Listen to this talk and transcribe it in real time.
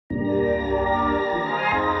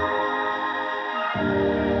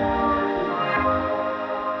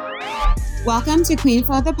Welcome to Queen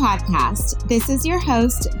Flow, the podcast. This is your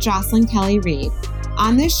host, Jocelyn Kelly Reed.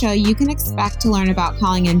 On this show, you can expect to learn about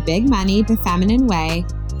calling in big money the feminine way,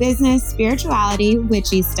 business, spirituality,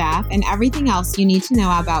 witchy stuff, and everything else you need to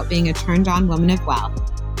know about being a turned-on woman of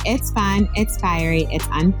wealth. It's fun, it's fiery, it's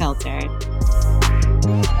unfiltered.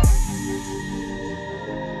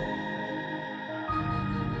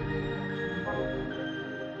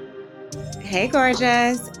 Hey,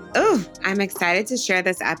 gorgeous. Ooh, I'm excited to share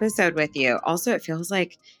this episode with you. Also, it feels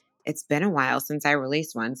like it's been a while since I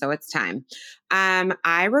released one, so it's time.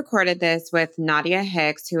 I recorded this with Nadia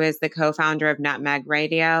Hicks, who is the co-founder of Nutmeg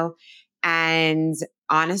Radio. And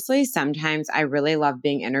honestly, sometimes I really love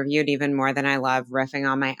being interviewed even more than I love riffing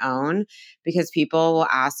on my own, because people will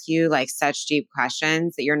ask you like such deep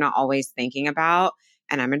questions that you're not always thinking about.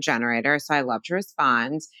 And I'm a generator, so I love to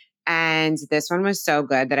respond. And this one was so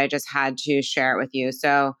good that I just had to share it with you.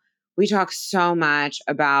 So we talk so much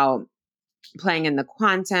about playing in the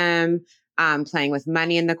quantum, playing with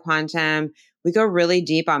money in the quantum. We go really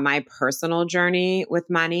deep on my personal journey with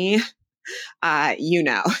money.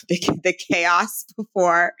 The chaos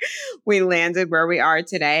before we landed where we are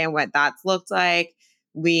today and what that's looked like.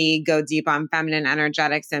 We go deep on feminine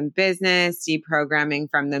energetics and business, deprogramming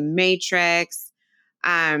from the matrix.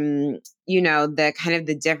 The kind of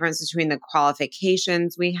the difference between the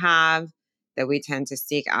qualifications we have that we tend to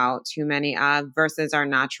seek out too many of versus our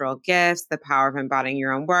natural gifts, the power of embodying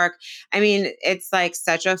your own work. I mean, it's like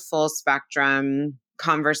such a full spectrum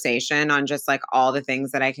conversation on just like all the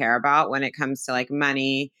things that I care about when it comes to like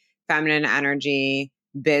money, feminine energy,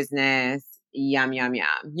 business, yum, yum,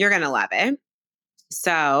 yum. You're going to love it.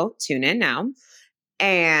 So tune in now.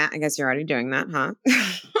 And I guess you're already doing that, huh?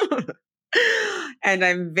 And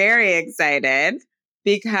I'm very excited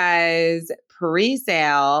because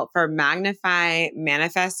pre-sale for Magnify,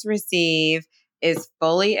 Manifest, Receive is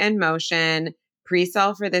fully in motion.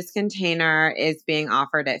 Pre-sale for this container is being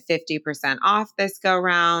offered at 50% off this go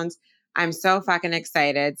round. I'm so fucking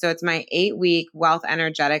excited. So it's my 8-week wealth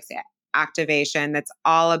energetics activation that's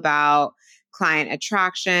all about client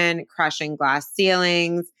attraction, crushing glass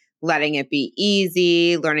ceilings, letting it be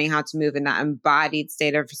easy, learning how to move in that embodied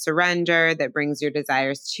state of surrender that brings your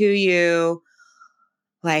desires to you,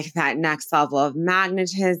 like that next level of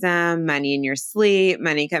magnetism, money in your sleep,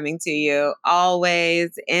 money coming to you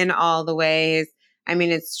always, in all the ways. I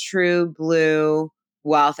mean, it's true blue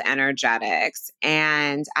wealth energetics.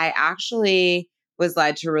 And I actually was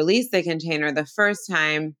led to release the container the first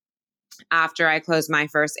time after I closed my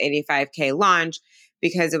first 85K launch,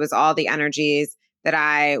 because it was all the energies that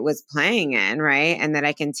I was playing in, right? And that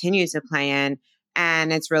I continue to play in.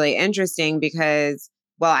 And it's really interesting because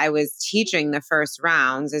while I was teaching the first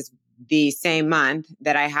rounds is the same month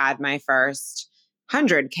that I had my first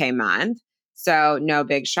 100K month. So no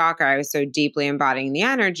big shocker. I was so deeply embodying the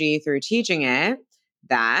energy through teaching it.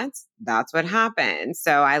 That's what happened.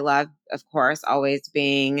 So I love, of course, always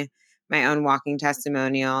being my own walking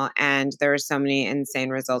testimonial. And there are so many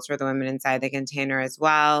insane results for the women inside the container as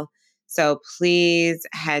well. So please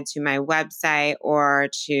head to my website or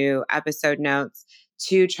to episode notes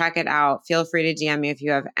to check it out. Feel free to DM me if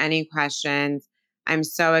you have any questions. I'm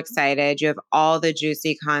so excited. You have all the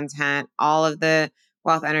juicy content, all of the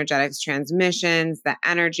wealth energetics transmissions, the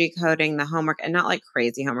energy coding, the homework, and not like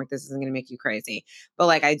crazy homework. This isn't going to make you crazy, but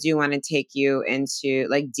like I do want to take you into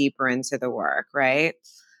like deeper into the work, right?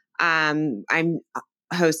 I'm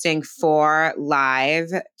hosting 4 live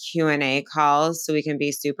Q&A calls so we can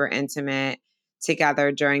be super intimate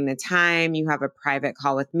together during the time. You have a private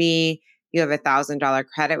call with me. You have $1,000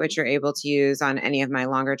 credit, which you're able to use on any of my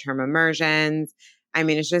longer term immersions. I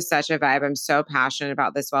mean, it's just such a vibe. I'm so passionate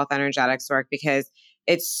about this wealth energetics work because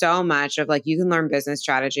it's so much of like, you can learn business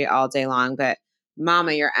strategy all day long, but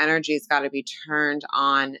mama, your energy's got to be turned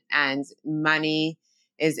on, and money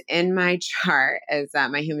is in my chart as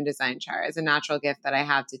my human design chart as a natural gift that I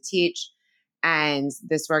have to teach. And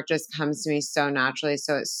this work just comes to me so naturally.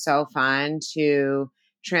 So it's so fun to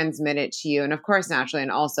transmit it to you. And of course, naturally,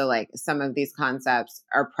 and also like some of these concepts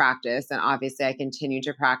are practice. And obviously I continue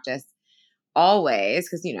to practice always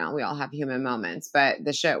because, we all have human moments, but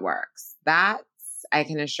the shit works. That's I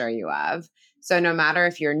can assure you of. So no matter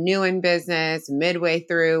if you're new in business, midway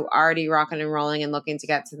through, already rocking and rolling and looking to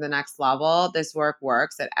get to the next level, this work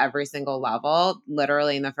works at every single level.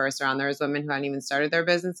 Literally in the first round, there was women who hadn't even started their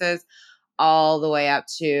businesses, all the way up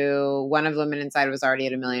to one of the women inside was already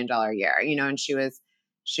at $1 million a year, and she was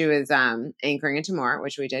anchoring into more,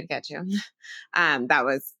 which we did get to. That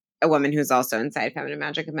was a woman who's also inside Feminine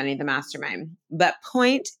Magic of Money, the mastermind. But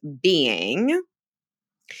point being,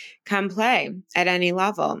 Come play at any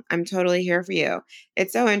level. I'm totally here for you.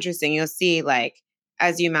 It's so interesting. You'll see, like,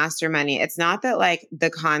 as you master money, it's not that like the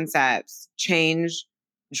concepts change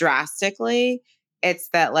drastically. It's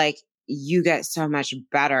that like you get so much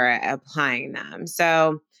better at applying them.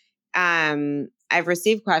 So, I've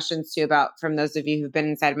received questions too about from those of you who've been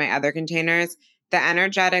inside my other containers. The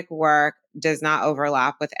energetic work does not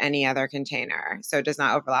overlap with any other container. So it does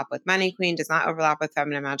not overlap with Money Queen, does not overlap with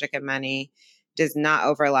Feminine Magic and Money, does not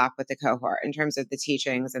overlap with the cohort in terms of the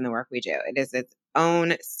teachings and the work we do. It is its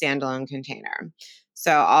own standalone container.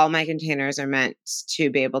 So all my containers are meant to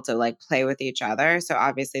be able to like play with each other. So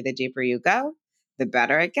obviously the deeper you go, the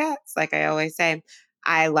better it gets. Like I always say,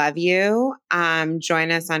 I love you.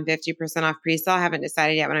 Join us on 50% off pre-sale. I haven't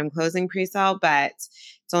decided yet when I'm closing pre-sale, but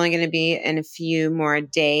it's only going to be in a few more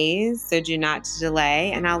days. So do not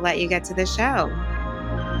delay, and I'll let you get to the show.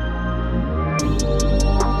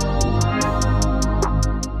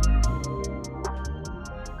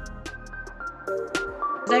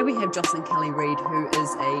 Today we have Jocelyn Kelly-Reid, who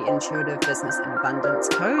is an intuitive business and abundance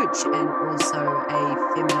coach and also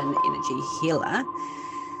a feminine energy healer.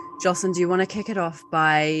 Jocelyn, do you want to kick it off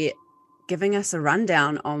by giving us a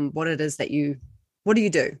rundown on what it is that what do you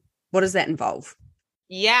do? What does that involve?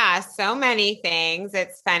 Yeah, so many things.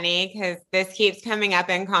 It's funny because this keeps coming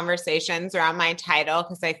up in conversations around my title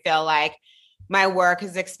because I feel like my work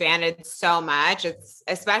has expanded so much. It's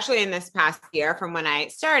especially in this past year from when I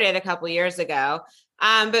started a couple years ago.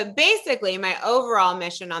 But basically, my overall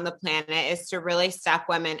mission on the planet is to really step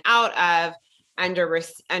women out of under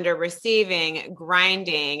receiving,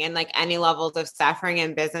 grinding, and like any levels of suffering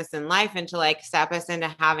in business and life, and to like step us into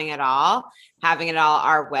having it all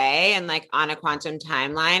our way and like on a quantum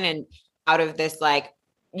timeline and out of this like,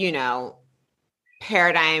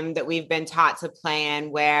 paradigm that we've been taught to play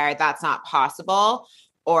in where that's not possible,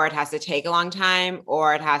 or it has to take a long time,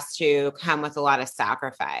 or it has to come with a lot of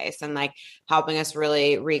sacrifice, and like helping us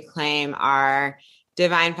really reclaim our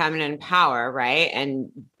divine feminine power, right? And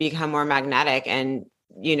become more magnetic and,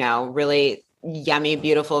 really yummy,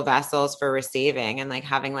 beautiful vessels for receiving and like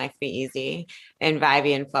having life be easy and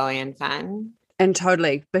vibey and flowy and fun. And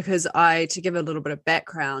totally, because to give a little bit of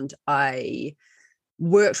background, I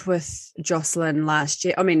worked with Jocelyn last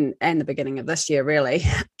year, and the beginning of this year, really,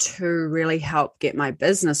 to really help get my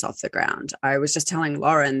business off the ground. I was just telling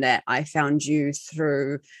Lauren that I found you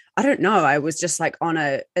through, I don't know, I was just like on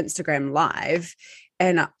a Instagram live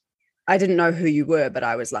and I didn't know who you were, but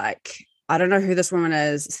I was like, I don't know who this woman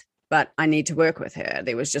is, but I need to work with her.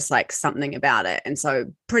 There was just like something about it. And so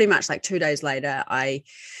pretty much like 2 days later, I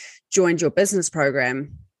joined your business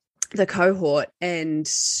program, the cohort, and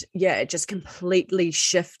yeah, it just completely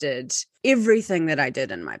shifted everything that I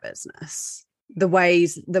did in my business. The way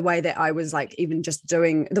that I was like even just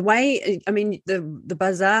doing the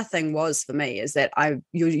bizarre thing was for me is that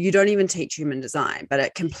you don't even teach human design, but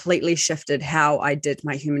it completely shifted how I did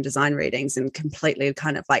my human design readings and completely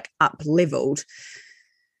kind of like up leveled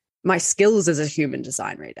my skills as a human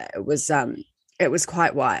design reader. It was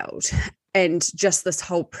quite wild. And just this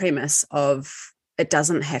whole premise of it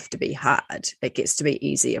doesn't have to be hard. It gets to be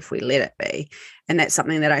easy if we let it be. And that's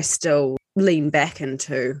something that I still lean back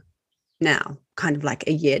into now, kind of like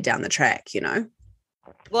a year down the track,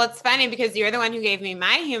 Well, it's funny because you're the one who gave me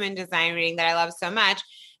my human design reading that I love so much.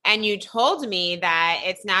 And you told me that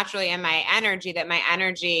it's naturally in my energy that my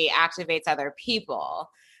energy activates other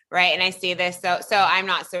people. Right. And I see this. So I'm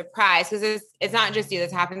not surprised because it's not just you.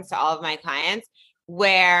 This happens to all of my clients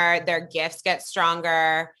where their gifts get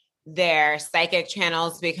stronger, their psychic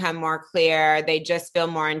channels become more clear. They just feel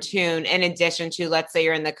more in tune. In addition to, let's say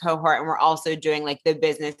you're in the cohort and we're also doing like the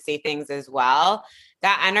businessy things as well.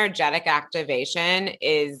 That energetic activation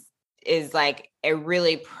is like a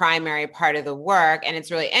really primary part of the work. And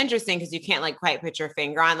it's really interesting because you can't like quite put your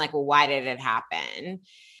finger on like, well, why did it happen?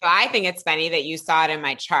 So I think it's funny that you saw it in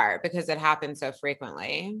my chart because it happens so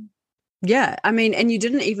frequently. Yeah. And you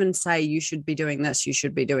didn't even say you should be doing this, you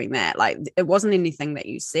should be doing that. Like it wasn't anything that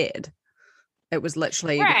you said. It was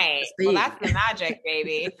literally right. Well, that's the magic,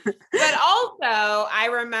 baby. But also I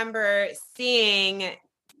remember seeing,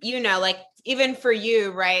 like even for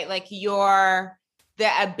you, right? Like the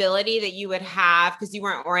ability that you would have, because you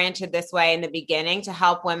weren't oriented this way in the beginning, to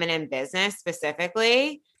help women in business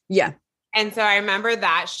specifically. Yeah. And so I remember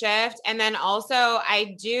that shift. And then also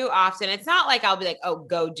I do often, it's not like I'll be like, oh,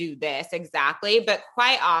 go do this exactly. But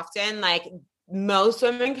quite often, like most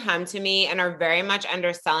women come to me and are very much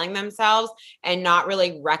underselling themselves and not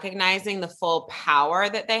really recognizing the full power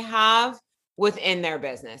that they have within their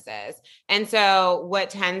businesses. And so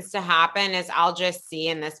what tends to happen is I'll just see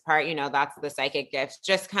in this part, that's the psychic gift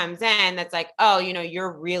just comes in. That's like, oh,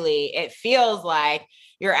 it feels like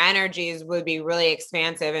your energies would be really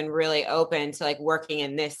expansive and really open to like working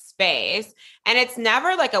in this space. And it's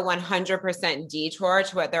never like a 100% detour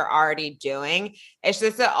to what they're already doing. It's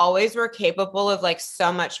just that always we're capable of like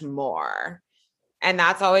so much more. And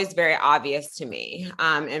that's always very obvious to me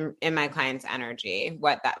in my client's energy,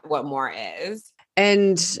 what more is.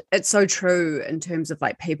 And it's so true in terms of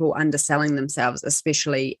like people underselling themselves,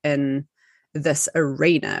 especially in this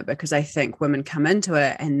arena, because I think women come into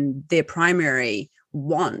it and their primary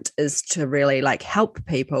want is to really like help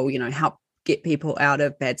people, help get people out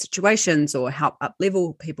of bad situations or help up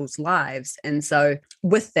level people's lives. And so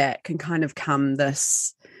with that can kind of come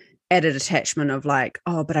this added attachment of like,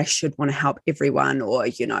 oh, but I should want to help everyone, or,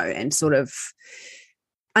 and sort of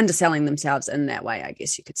underselling themselves in that way, I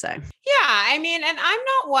guess you could say. Yeah. I mean, and I'm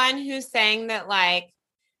not one who's saying that like,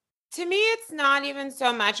 to me, it's not even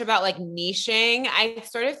so much about like niching. I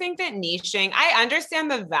sort of think that niching, I understand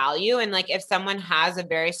the value. And like, if someone has a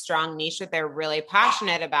very strong niche that they're really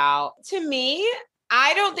passionate about, to me,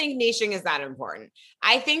 I don't think niching is that important.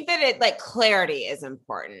 I think that it like clarity is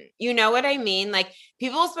important. You know what I mean? Like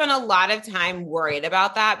people spend a lot of time worried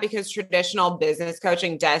about that because traditional business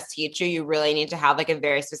coaching does teach you really need to have like a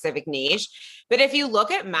very specific niche. But if you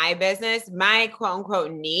look at my business, my quote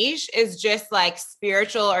unquote niche is just like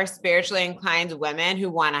spiritual or spiritually inclined women who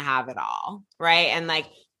want to have it all, right? And like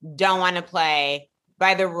don't want to play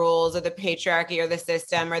by the rules of the patriarchy or the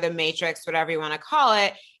system or the matrix, whatever you want to call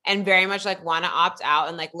it, and very much like want to opt out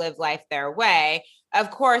and like live life their way. Of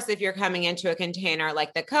course, if you're coming into a container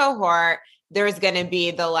like the cohort, there's going to be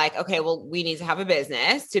the like, okay, well, we need to have a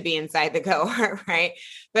business to be inside the cohort, right?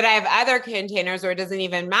 But I have other containers where it doesn't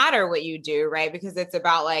even matter what you do, right? Because it's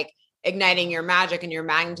about like igniting your magic and your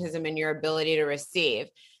magnetism and your ability to receive.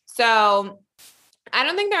 So I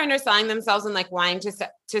don't think they're underselling themselves and like wanting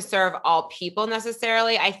to serve all people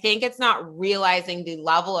necessarily. I think it's not realizing the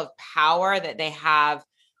level of power that they have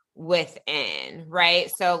within,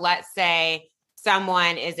 right? So let's say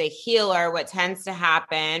someone is a healer. What tends to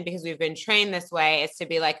happen, because we've been trained this way, is to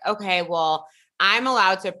be like, okay, well, I'm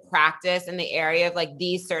allowed to practice in the area of like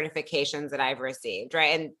these certifications that I've received,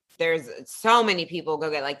 right? And there's so many people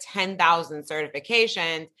go get like 10,000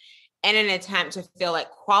 certifications in an attempt to feel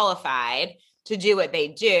like qualified to do what they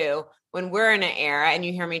do. When we're in an era, and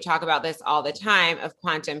you hear me talk about this all the time, of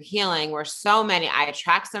quantum healing, where I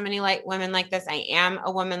attract so many like women like this. I am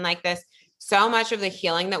a woman like this. So much of the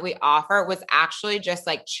healing that we offer was actually just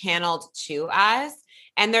like channeled to us.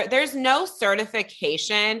 And there's no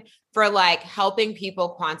certification for like helping people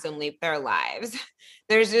quantum leap their lives.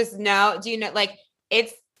 There's just no, like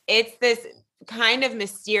it's this kind of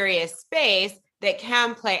mysterious space that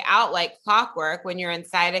can play out like clockwork when you're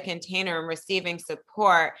inside a container and receiving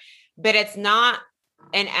support. But it's not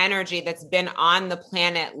an energy that's been on the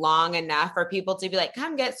planet long enough for people to be like,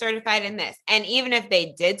 come get certified in this. And even if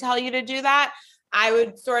they did tell you to do that, I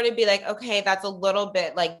would sort of be like, okay, that's a little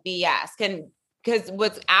bit like BS. Because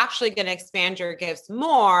what's actually going to expand your gifts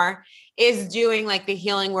more is doing like the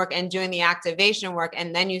healing work and doing the activation work.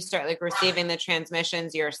 And then you start like receiving the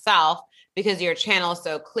transmissions yourself because your channel is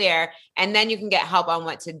so clear. And then you can get help on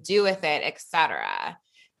what to do with it, etc.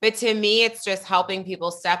 But to me, it's just helping people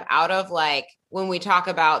step out of like, when we talk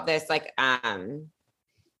about this, like, when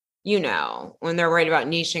they're worried about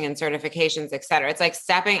niching and certifications, et cetera, it's like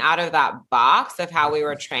stepping out of that box of how we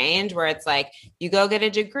were trained, where it's like, you go get a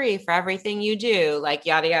degree for everything you do, like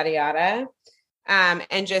yada, yada, yada.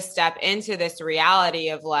 And just step into this reality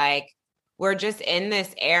of like, we're just in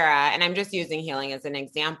this era. And I'm just using healing as an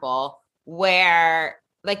example where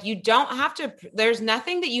like, you don't have to, there's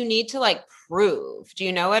nothing that you need to like prove. Do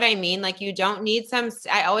you know what I mean? Like you don't need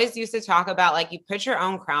I always used to talk about like, you put your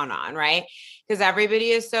own crown on, right? Because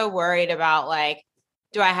everybody is so worried about like,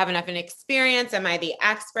 do I have enough experience? Am I the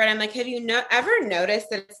expert? I'm like, have you ever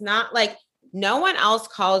noticed that it's not like no one else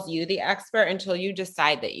calls you the expert until you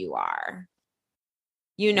decide that you are?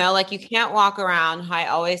 Like you can't walk around. I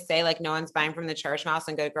always say like, no one's buying from the church mouse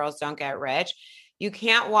and good girls don't get rich. You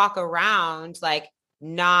can't walk around like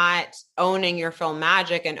not owning your full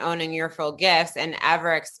magic and owning your full gifts and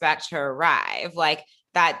ever expect to arrive. Like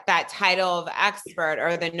that title of expert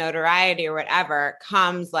or the notoriety or whatever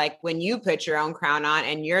comes like when you put your own crown on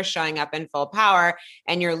and you're showing up in full power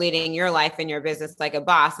and you're leading your life and your business like a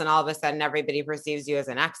boss. And all of a sudden everybody perceives you as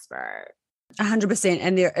an expert. 100%.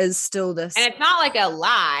 And there is still this. And it's not like a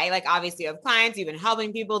lie. Like obviously you have clients, you've been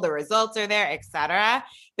helping people, the results are there, etc.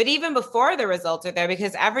 But even before the results are there,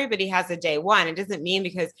 because everybody has a day one, it doesn't mean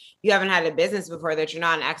because you haven't had a business before that you're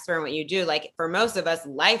not an expert in what you do. Like for most of us,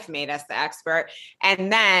 life made us the expert.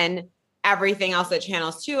 And then everything else that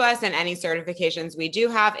channels to us and any certifications we do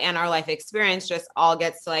have and our life experience just all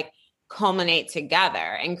gets to like culminate together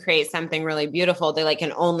and create something really beautiful that like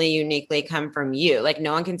can only uniquely come from you. Like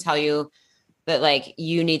no one can tell you that like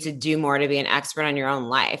you need to do more to be an expert on your own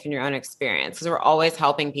life and your own experience, because we're always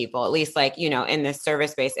helping people, at least like, you know, in this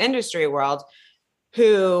service-based industry world,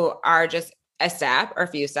 who are just a step or a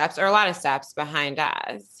few steps or a lot of steps behind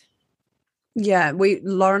us. Yeah,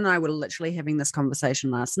 Lauren and I were literally having this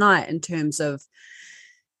conversation last night in terms of,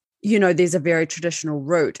 you know, there's a very traditional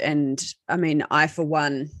route. And I mean, I, for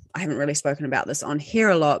one, I haven't really spoken about this on here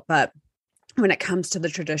a lot, but when it comes to the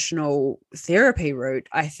traditional therapy route,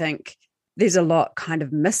 I think there's a lot kind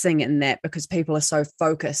of missing in that, because people are so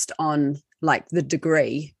focused on like the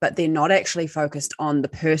degree, but they're not actually focused on the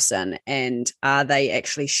person. And are they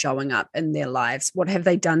actually showing up in their lives? What have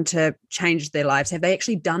they done to change their lives? Have they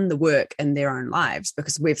actually done the work in their own lives?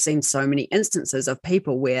 Because we've seen so many instances of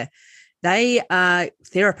people where they are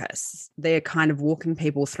therapists. They're kind of walking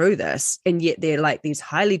people through this. And yet they're like these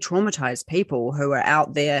highly traumatized people who are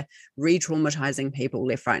out there re-traumatizing people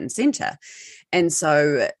left, right, and center. And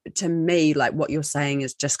so to me, like what you're saying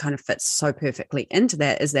is just kind of fits so perfectly into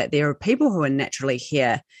that, is that there are people who are naturally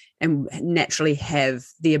here and naturally have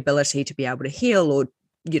the ability to be able to heal or,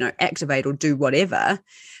 you know, activate or do whatever.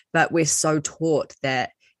 But we're so taught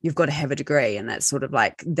that you've got to have a degree. And that's sort of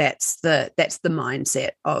like, that's the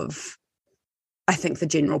mindset of, I think, the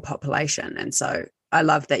general population. And so I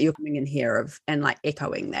love that you're coming in here and like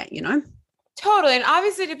echoing that, you know? Totally. And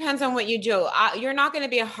obviously it depends on what you do. You're not going to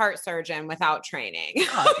be a heart surgeon without training.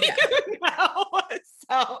 Oh, yeah.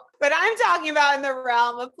 So, but I'm talking about in the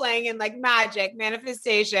realm of playing in like magic,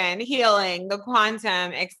 manifestation, healing, the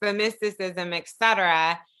quantum, the mysticism,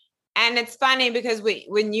 etc. And it's funny because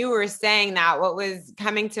when you were saying that, what was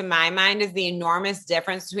coming to my mind is the enormous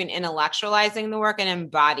difference between intellectualizing the work and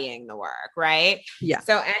embodying the work, right? Yeah.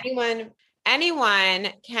 So anyone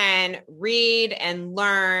can read and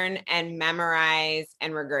learn and memorize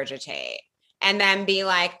and regurgitate. And then be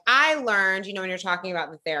like, I learned, you know, when you're talking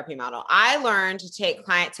about the therapy model, I learned to take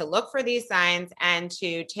client to look for these signs and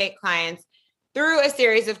to take clients through a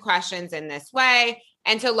series of questions in this way.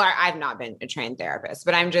 And to learn, I've not been a trained therapist,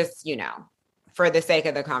 but I'm just, you know, for the sake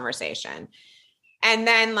of the conversation. And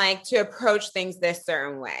then like to approach things this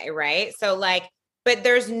certain way, right? So like, but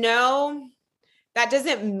that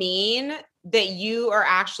doesn't mean that you are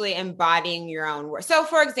actually embodying your own work. So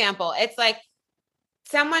for example, it's like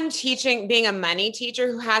someone being a money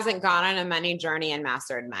teacher who hasn't gone on a money journey and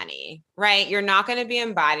mastered money, right? You're not going to be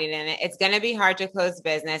embodied in it. It's going to be hard to close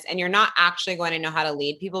business, and you're not actually going to know how to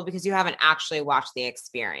lead people because you haven't actually watched the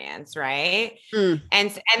experience, right?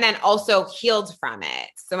 And then also healed from it.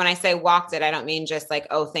 So when I say walked it, I don't mean just like,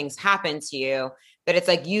 oh, things happened to you, but it's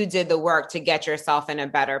like you did the work to get yourself in a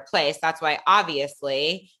better place. That's why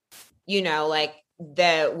obviously, you know, like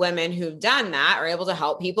the women who've done that are able to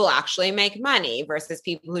help people actually make money versus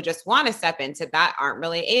people who just want to step into that aren't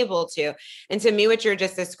really able to. And to me, what you're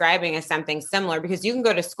just describing is something similar, because you can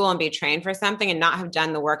go to school and be trained for something and not have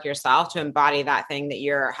done the work yourself to embody that thing that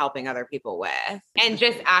you're helping other people with, and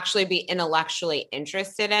just actually be intellectually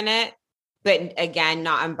interested in it. But again,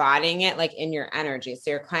 not embodying it like in your energy.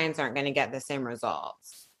 So your clients aren't going to get the same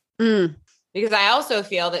results. Because I also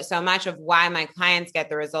feel that so much of why my clients get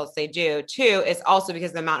the results they do too is also because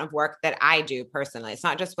of the amount of work that I do personally. It's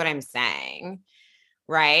not just what I'm saying,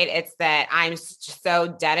 right? It's that I'm so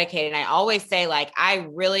dedicated. And I always say, like, I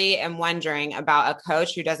really am wondering about a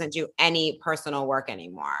coach who doesn't do any personal work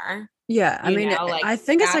anymore. Yeah. I mean, like, I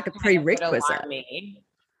think it's like a prerequisite.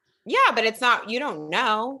 Yeah, but it's not, you don't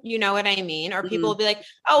know, you know what I mean? Or people will be like,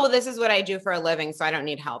 oh, well, this is what I do for a living, so I don't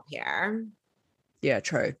need help here. Yeah,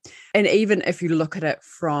 true. And even if you look at it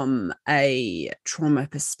from a trauma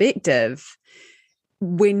perspective,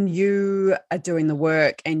 when you are doing the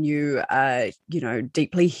work and you are, you know,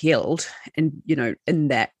 deeply healed and, you know, in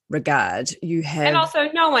that regard, you have. And also,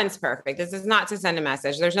 no one's perfect. This is not to send a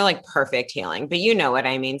message. There's no like perfect healing, but you know what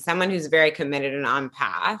I mean? Someone who's very committed and on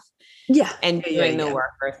path. Yeah. And doing the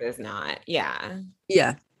work versus not. Yeah.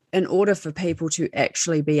 Yeah. In order for people to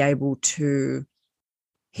actually be able to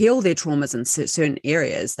heal their traumas in certain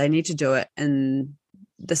areas, they need to do it in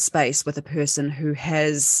the space with a person who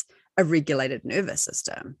has a regulated nervous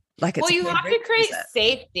system. Like, it's well, you have to create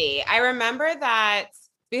safety. I remember that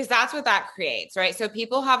because that's what that creates, right? So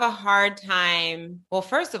people have a hard time. Well,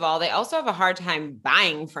 first of all, they also have a hard time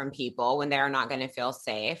buying from people when they're not going to feel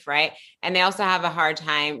safe, right? And they also have a hard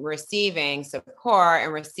time receiving support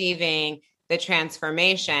and receiving the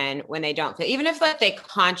transformation when they don't feel, even if like they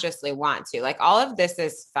consciously want to. Like all of this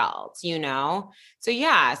is felt, you know? So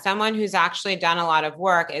yeah, someone who's actually done a lot of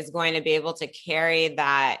work is going to be able to carry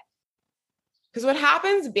that, because what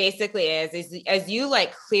happens basically is as you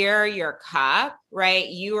like clear your cup, right?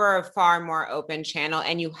 You are a far more open channel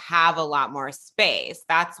and you have a lot more space.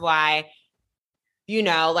 That's why, you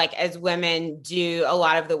know, like as women do a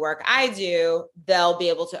lot of the work I do, they'll be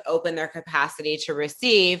able to open their capacity to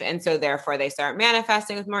receive. And so therefore they start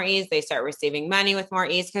manifesting with more ease. They start receiving money with more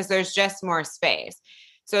ease because there's just more space.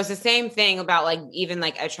 So it's the same thing about like even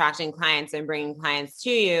like attracting clients and bringing clients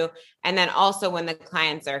to you. And then also when the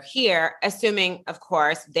clients are here, assuming, of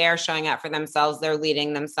course, they're showing up for themselves, they're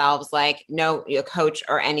leading themselves. Like no a coach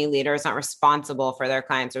or any leader is not responsible for their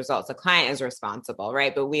clients' results. The client is responsible,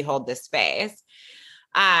 right? But we hold the space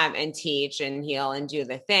and teach and heal and do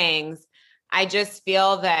the things. I just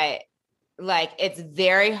feel that like it's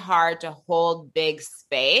very hard to hold big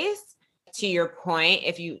space, to your point,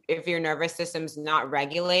 if your nervous system's not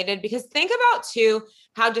regulated, because think about too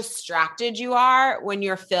how distracted you are when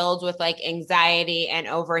you're filled with like anxiety and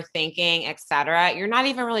overthinking, etc. You're not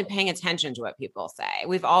even really paying attention to what people say.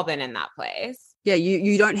 We've all been in that place. Yeah,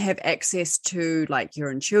 you don't have access to like your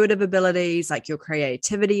intuitive abilities, like your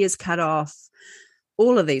creativity is cut off,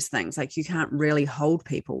 all of these things. Like you can't really hold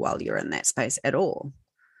people while you're in that space at all.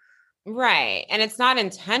 Right. And it's not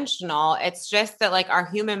intentional. It's just that like our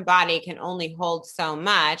human body can only hold so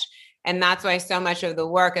much. And that's why so much of the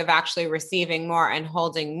work of actually receiving more and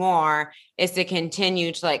holding more is to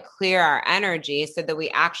continue to like clear our energy so that we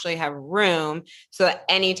actually have room so that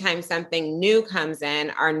anytime something new comes in,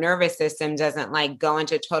 our nervous system doesn't like go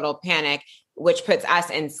into total panic, which puts us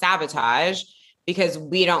in sabotage because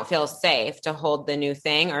we don't feel safe to hold the new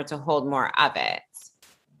thing or to hold more of it.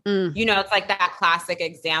 Mm. You know, it's like that classic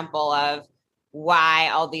example of why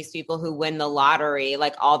all these people who win the lottery,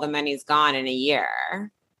 like all the money's gone in a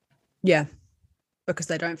year. Yeah, because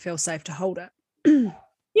they don't feel safe to hold it.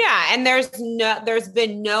 Yeah. And there's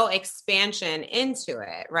been no expansion into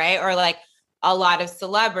it, right? Or like a lot of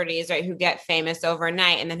celebrities, right, who get famous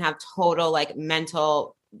overnight and then have total like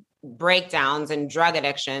mental breakdowns and drug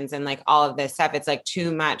addictions and like all of this stuff. It's like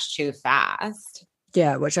too much too fast.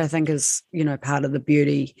 Yeah, which I think is, part of the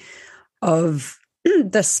beauty of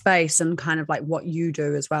this space and kind of like what you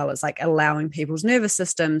do as well is like allowing people's nervous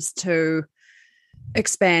systems to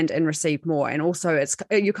expand and receive more. And also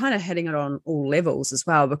you're kind of hitting it on all levels as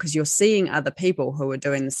well, because you're seeing other people who are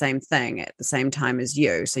doing the same thing at the same time as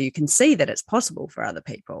you. So you can see that it's possible for other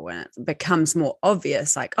people, and it becomes more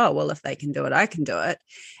obvious, like, oh, well, if they can do it, I can do it.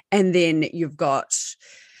 And then you've got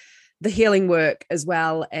the healing work as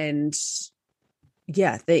well. And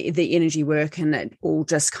yeah, the energy work, and it all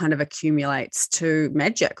just kind of accumulates to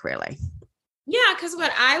magic, really. Yeah, because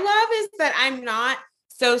what I love is that I'm not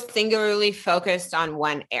so singularly focused on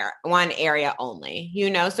one area only, you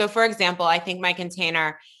know? So for example, I think my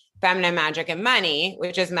container, Feminine Magic and Money,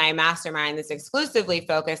 which is my mastermind that's exclusively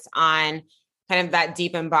focused on kind of that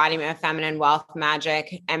deep embodiment of feminine wealth,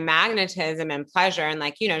 magic, and magnetism and pleasure. And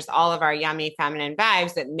like, just all of our yummy feminine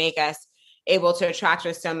vibes that make us able to attract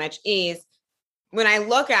with so much ease. When I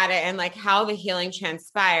look at it and like how the healing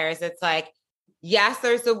transpires, it's like, yes,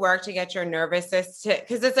 there's the work to get your nervous system,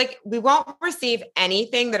 because it's like we won't receive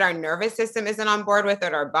anything that our nervous system isn't on board with,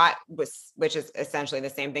 that our body, which is essentially the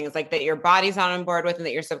same thing. It's like that your body's not on board with and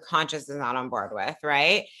that your subconscious is not on board with,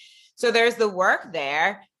 right? So there's the work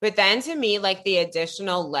there. But then to me, like the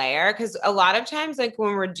additional layer, because a lot of times, like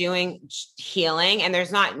when we're doing healing and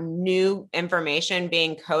there's not new information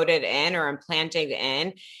being coded in or implanted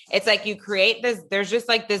in, it's like you create this, there's just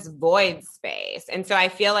like this void space. And so I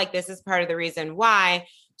feel like this is part of the reason why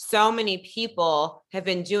so many people have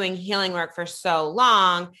been doing healing work for so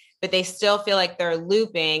long, but they still feel like they're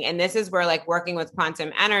looping. And this is where like working with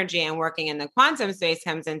quantum energy and working in the quantum space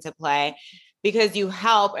comes into play, because you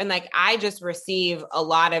help. And like, I just receive a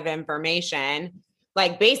lot of information,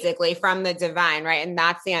 like basically from the divine, right? And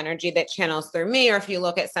that's the energy that channels through me. Or if you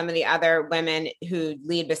look at some of the other women who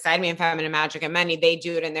lead beside me in Feminine Magic and Money, they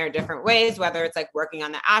do it in their different ways, whether it's like working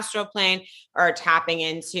on the astral plane or tapping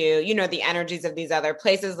into, the energies of these other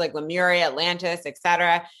places like Lemuria, Atlantis,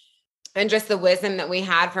 etc. And just the wisdom that we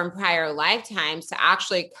had from prior lifetimes to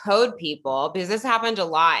actually code people, because this happened a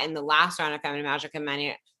lot in the last round of Feminine Magic and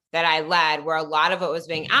Money that I led, where a lot of what was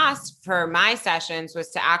being asked for my sessions was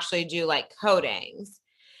to actually do like codings.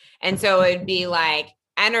 And so it'd be like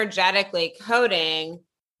energetically coding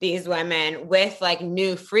these women with like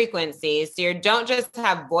new frequencies. So you don't just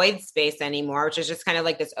have void space anymore, which is just kind of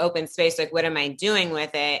like this open space. Like, what am I doing with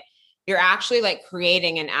it? You're actually like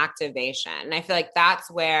creating an activation. And I feel like that's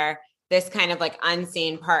where this kind of like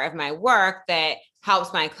unseen part of my work that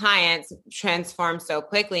helps my clients transform so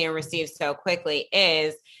quickly and receive so quickly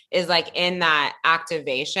is like in that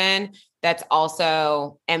activation that's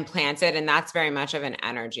also implanted. And that's very much of an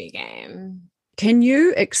energy game. Can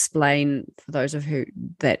you explain for those of who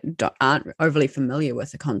that aren't overly familiar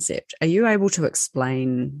with the concept? Are you able to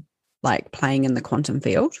explain like playing in the quantum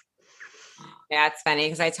field? Yeah, it's funny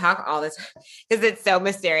because I talk all this because it's so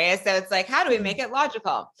mysterious. So it's like, how do we make it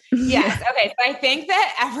logical? Yes. Yeah. Okay. So I think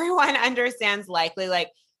that everyone understands likely like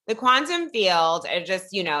the quantum field, or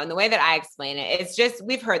just, you know, in the way that I explain it, it's just,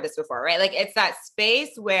 we've heard this before, right? Like it's that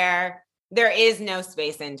space where there is no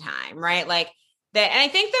space and time, right? Like that. And I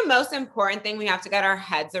think the most important thing we have to get our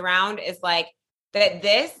heads around is like that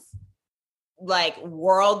this like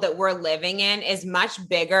world that we're living in is much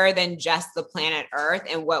bigger than just the planet Earth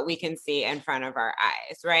and what we can see in front of our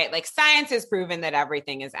eyes, right? Like science has proven that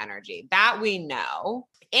everything is energy. That we know.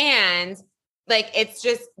 And like it's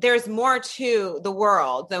just there's more to the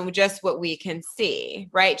world than just what we can see,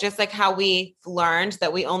 right? Just like how we learned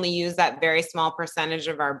that we only use that very small percentage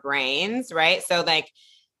of our brains, right? So like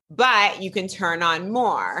but you can turn on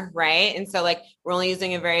more, right? And so like we're only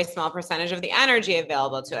using a very small percentage of the energy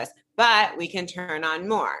available to us, but we can turn on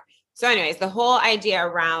more. So anyways, the whole idea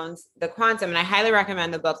around the quantum, and I highly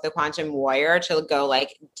recommend the book, The Quantum Warrior, to go like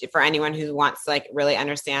for anyone who wants to like really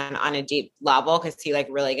understand on a deep level, because he like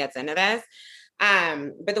really gets into this.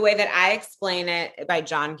 But the way that I explain it by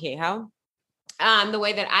John Kehoe, the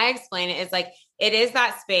way that I explain it is like, it is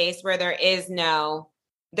that space where there's no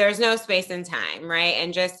space and time, right?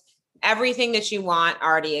 And just everything that you want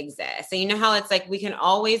already exists. So you know how it's like we can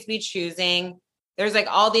always be choosing. There's like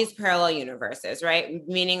all these parallel universes, right?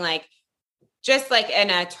 Meaning like just like in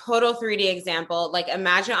a total 3D example, like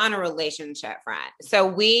imagine on a relationship front. So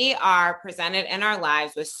we are presented in our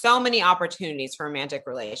lives with so many opportunities for romantic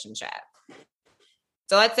relationship.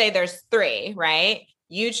 So let's say there's 3, right?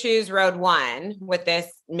 You choose road 1 with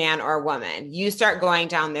this man or woman. You start going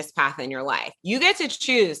down this path in your life. You get to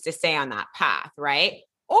choose to stay on that path, right?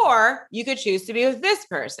 Or you could choose to be with this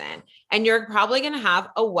person and you're probably going to have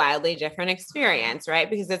a wildly different experience, right?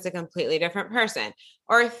 Because it's a completely different person.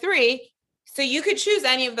 Or 3, so you could choose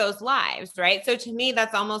any of those lives, right? So to me,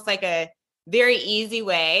 that's almost like a very easy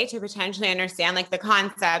way to potentially understand like the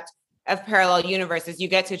concept of parallel universes. You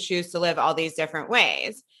get to choose to live all these different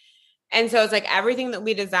ways. And so it's like everything that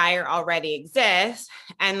we desire already exists.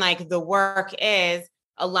 And like the work is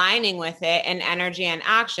aligning with it in energy and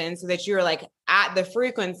action so that you're like at the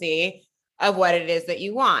frequency of what it is that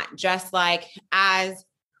you want. Just like as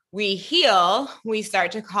we heal, we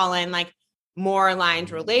start to call in like more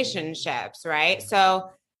aligned relationships, right? So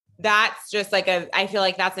that's just like I feel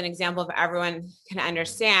like that's an example of everyone can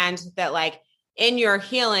understand that like in your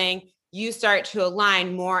healing, you start to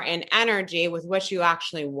align more in energy with what you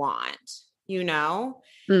actually want, you know?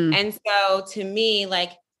 Mm. And so to me,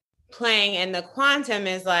 like playing in the quantum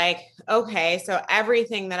is like, okay, so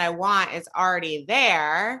everything that I want is already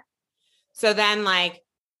there. So then like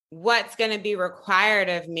what's going to be required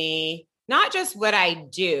of me, not just what I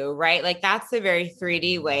do, right? Like that's the very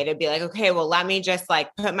 3D way to be like, okay, well, let me just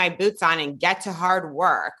like put my boots on and get to hard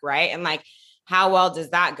work, right? And like, how well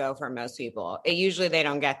does that go for most people? Usually they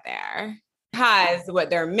don't get there because what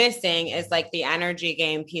they're missing is like the energy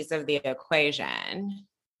game piece of the equation.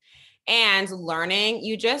 And learning,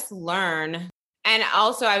 you just learn. And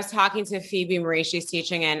also I was talking to Phoebe Marie, she's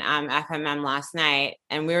teaching in FMM last night.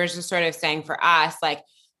 And we were just sort of saying for us, like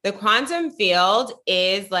the quantum field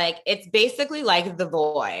is like, it's basically like the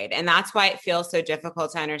void. And that's why it feels so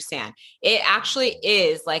difficult to understand. It actually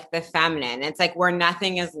is like the feminine. It's like where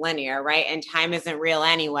nothing is linear, right? And time isn't real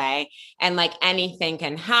anyway. And like anything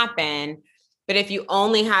can happen. But if you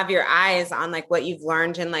only have your eyes on like what you've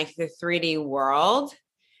learned in like the 3D world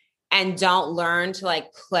and don't learn to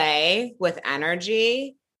like play with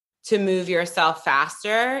energy to move yourself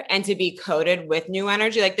faster and to be coded with new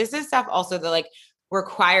energy, like this is stuff also that like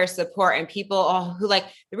require support and people who like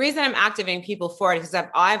the reason I'm activating people for it is because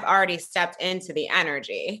I've already stepped into the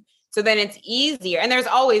energy. So then it's easier. And there's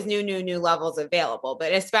always new levels available,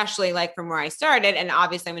 but especially like from where I started. And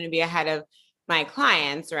obviously I'm going to be ahead of my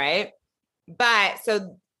clients, right? But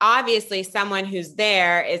so obviously someone who's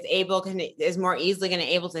there is more easily going to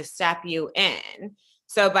able to step you in.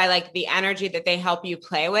 So by like the energy that they help you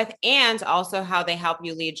play with and also how they help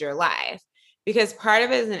you lead your life. Because part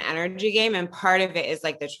of it is an energy game and part of it is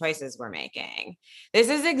like the choices we're making. This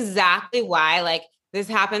is exactly why like This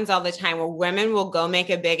happens all the time where women will go make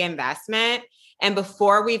a big investment. And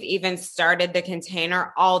before we've even started the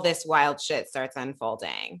container, all this wild shit starts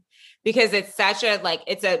unfolding because it's such a like,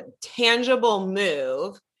 it's a tangible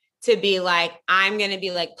move to be like, I'm going to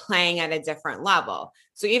be like playing at a different level.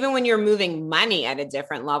 So even when you're moving money at a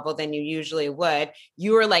different level than you usually would,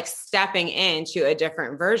 you are like stepping into a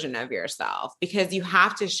different version of yourself because you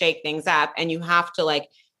have to shake things up and you have to like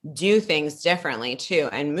do things differently too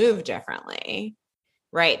and move differently,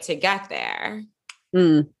 right? To get there.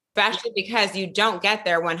 Mm. Especially because you don't get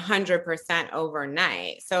there 100%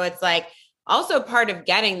 overnight. So it's like also part of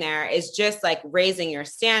getting there is just like raising your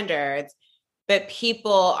standards. But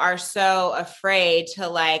people are so afraid to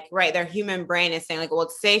like, right, their human brain is saying like, well,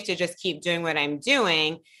 it's safe to just keep doing what I'm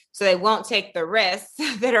doing. So they won't take the risks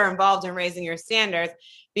that are involved in raising your standards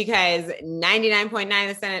because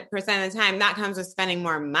 99.9% of the time that comes with spending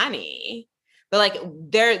more money. But like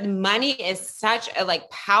their money is such a like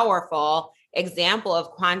powerful example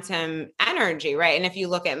of quantum energy, right? And if you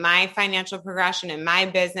look at my financial progression in my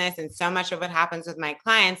business and so much of what happens with my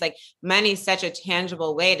clients, like money is such a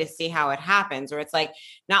tangible way to see how it happens, where it's like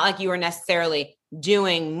not like you were necessarily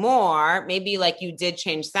doing more. Maybe like you did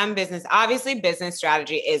change some business. Obviously, business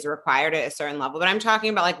strategy is required at a certain level, but I'm talking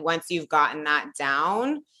about like once you've gotten that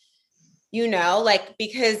down, you know, like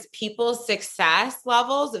because people's success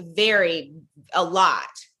levels vary a lot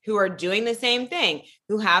who are doing the same thing,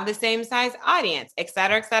 who have the same size audience, et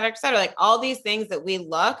cetera, et cetera, et cetera. Like all these things that we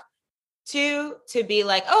look to be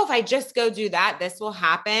like, oh, if I just go do that, this will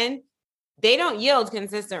happen. They don't yield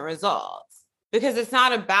consistent results because it's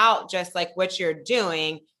not about just like what you're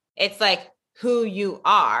doing. It's like who you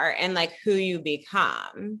are and like who you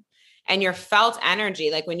become and your felt energy.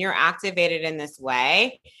 Like when you're activated in this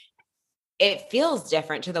way, it feels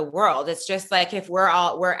different to the world. It's just like if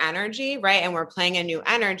we're energy, right? And we're playing a new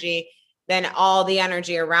energy, then all the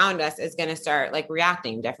energy around us is going to start like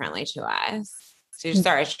reacting differently to us. So you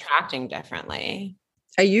start attracting differently.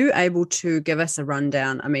 Are you able to give us a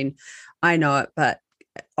rundown? I mean, I know it, but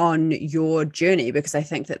on your journey, because I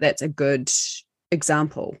think that that's a good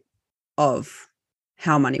example of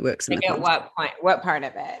how money works in Like the at country. what point? What part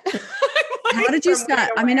of it? How did you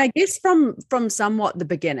start? I mean, I guess from somewhat the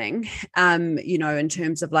beginning, you know, in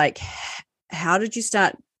terms of like, how did you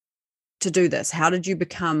start to do this? How did you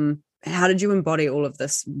embody all of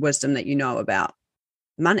this wisdom that you know about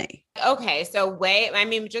money? Okay, so I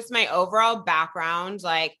mean, just my overall background,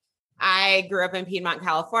 like I grew up in Piedmont,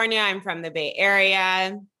 California. I'm from the Bay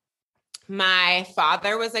Area. My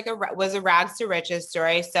father was like was a rags to riches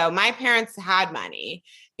story. So my parents had money.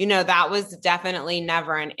 You know, that was definitely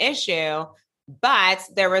never an issue, but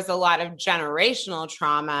there was a lot of generational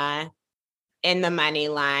trauma in the money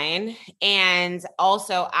line. And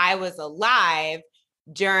also I was alive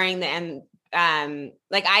during the and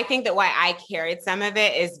like I think that why I carried some of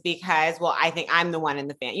it is because, well, I think I'm the one in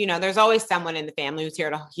the family. You know, there's always someone in the family who's here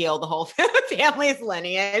to heal the whole family's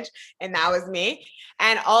lineage, and that was me.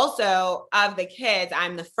 And also of the kids,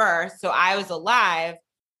 I'm the first, so I was alive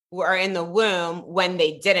or in the womb when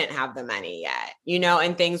they didn't have the money yet, you know,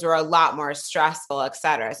 and things were a lot more stressful, et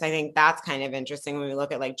cetera. So I think that's kind of interesting when we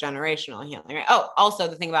look at like generational healing, right? Oh, also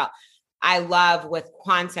the thing about I love with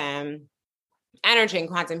quantum energy and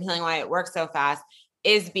quantum healing, why it works so fast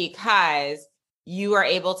is because you are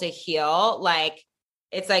able to heal like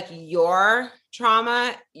it's like your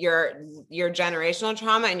trauma, your generational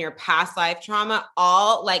trauma and your past life trauma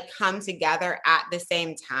all like come together at the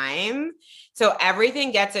same time. So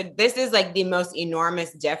everything gets this is like the most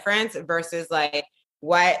enormous difference versus like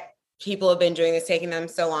what people have been doing is taking them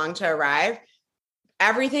so long to arrive.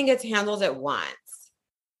 Everything gets handled at once.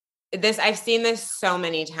 I've seen this so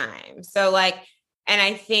many times. So like, and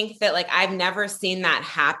I think that like I've never seen that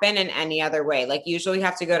happen in any other way. Like usually we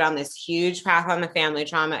have to go down this huge path on the family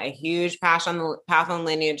trauma, a huge path on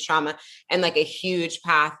lineage trauma, and like a huge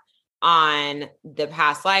path on the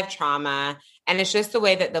past life trauma. And it's just the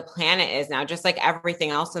way that the planet is now, just like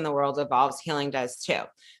everything else in the world evolves, healing does too.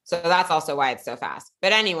 So that's also why it's so fast.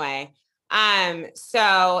 But anyway,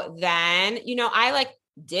 so then, you know, I like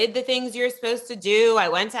did the things you're supposed to do. I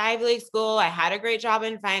went to Ivy League school. I had a great job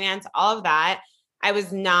in finance, all of that. I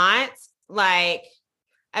was not like,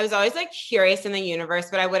 I was always like curious in the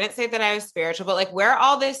universe, but I wouldn't say that I was spiritual. But like where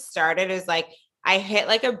all this started is like, I hit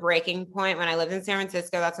like a breaking point when I lived in San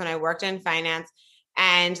Francisco. That's when I worked in finance.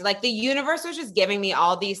 And like the universe was just giving me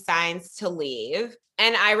all these signs to leave.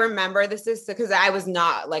 And I remember this is because I was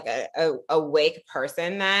not like a awake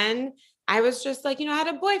person then. I was just like, you know, I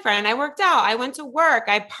had a boyfriend, I worked out, I went to work,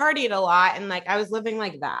 I partied a lot. And like, I was living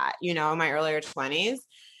like that, you know, in my earlier 20s.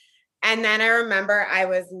 And then I remember I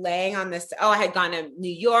was laying on this. Oh, I had gone to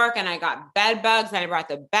New York and I got bed bugs and I brought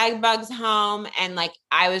the bed bugs home. And like,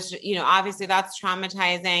 I was, obviously that's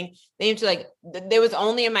traumatizing. They used to like, there was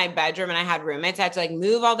only in my bedroom and I had roommates. I had to like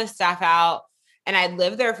move all this stuff out. And I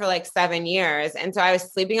lived there for like 7 years. And so I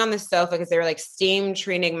was sleeping on the sofa because they were like steam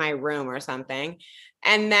treating my room or something.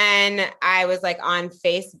 And then I was like on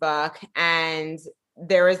Facebook and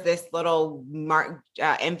there was this little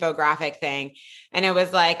infographic thing. And it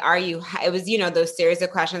was like, it was, those series of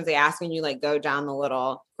questions they ask when you like go down the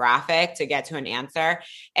little graphic to get to an answer.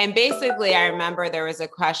 And basically, I remember there was a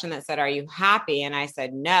question that said, are you happy? And I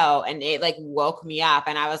said, no. And it like woke me up.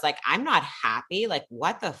 And I was like, I'm not happy. Like,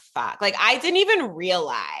 what the fuck? Like, I didn't even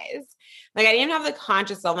realize. Like, I didn't have the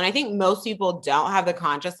conscious level. And I think most people don't have the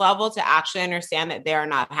conscious level to actually understand that they're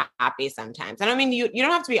not happy sometimes. And I mean, you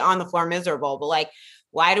don't have to be on the floor miserable, but like,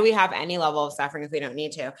 why do we have any level of suffering if we don't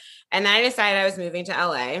need to? And then I decided I was moving to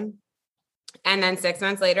LA. And then 6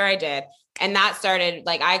 months later, I did. And that started,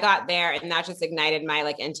 like, I got there and that just ignited my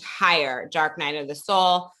like entire dark night of the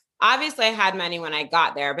soul. Obviously, I had money when I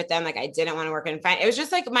got there, but then like I didn't want to work in finance. It was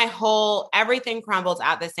just like everything crumbled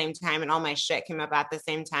at the same time and all my shit came up at the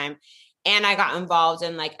same time. And I got involved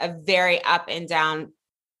in like a very up and down,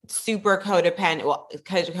 super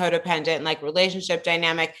codependent, like relationship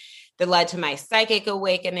dynamic that led to my psychic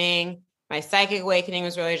awakening. My psychic awakening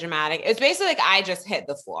was really dramatic. It was basically like I just hit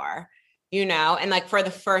the floor, and like for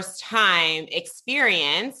the first time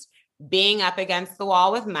experienced being up against the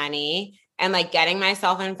wall with money and like getting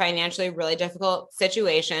myself in financially really difficult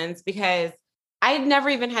situations because I had never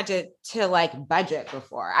even had to like budget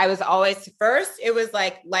before. I was always first, it was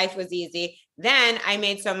like life was easy. Then I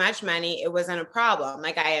made so much money, it wasn't a problem.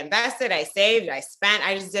 Like I invested, I saved, I spent,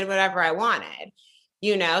 I just did whatever I wanted,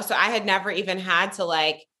 So I had never even had to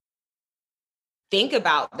like think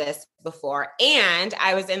about this before. And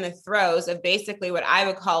I was in the throes of basically what I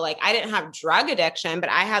would call like, I didn't have drug addiction, but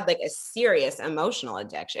I had like a serious emotional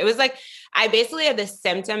addiction. It was like, I basically had the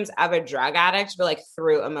symptoms of a drug addict, but like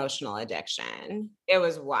through emotional addiction. It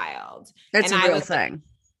was wild. It's and a real thing.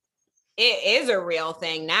 It is a real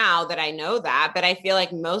thing now that I know that, but I feel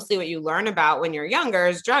like mostly what you learn about when you're younger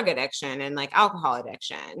is drug addiction and like alcohol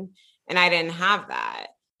addiction. And I didn't have that.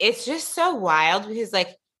 It's just so wild because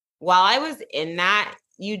like, while I was in that,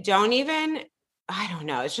 you don't even, I don't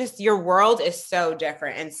know. It's just your world is so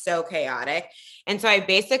different and so chaotic. And so I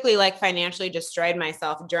basically like financially destroyed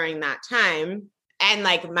myself during that time. And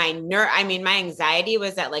like my anxiety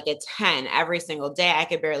was at like a 10 every single day. I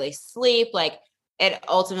could barely sleep. Like it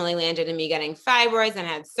ultimately landed in me getting fibroids and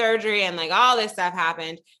had surgery and like all this stuff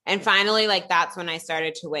happened. And finally, like that's when I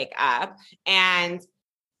started to wake up. And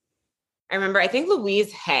I remember, I think Louise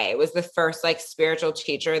Hay was the first like spiritual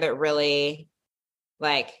teacher that really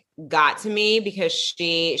like got to me because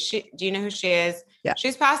she, do you know who she is? Yeah.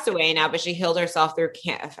 She's passed away now, but she healed herself through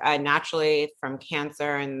naturally from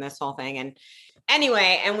cancer and this whole thing. And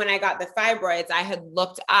anyway, and when I got the fibroids, I had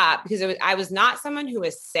looked up because I was not someone who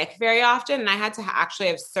was sick very often. And I had to actually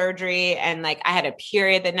have surgery and like I had a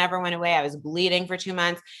period that never went away. I was bleeding for 2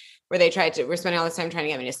 months. Where we're spending all this time trying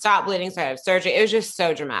to get me to stop bleeding. So I have surgery. It was just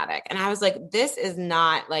so dramatic. And I was like, this is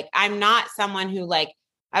not like, I'm not someone who like,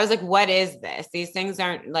 I was like, what is this? These things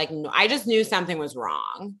aren't like, I just knew something was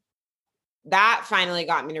wrong. That finally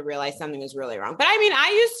got me to realize something was really wrong. But I mean,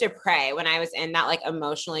 I used to pray when I was in that like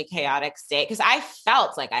emotionally chaotic state because I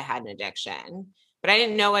felt like I had an addiction, but I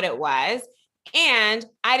didn't know what it was. And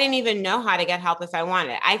I didn't even know how to get help if I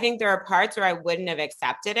wanted it. I think there are parts where I wouldn't have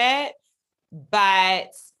accepted it, but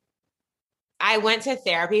I went to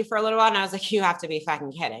therapy for a little while and I was like, you have to be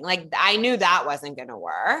fucking kidding. Like, I knew that wasn't going to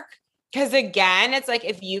work. Because again, it's like,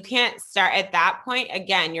 if you can't start at that point,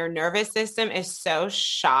 again, your nervous system is so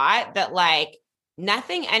shot that like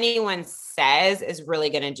nothing anyone says is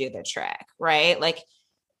really going to do the trick, right? Like,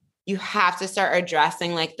 you have to start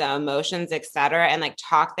addressing like the emotions, et cetera. And like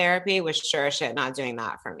talk therapy was sure as shit not doing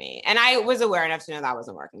that for me. And I was aware enough to know that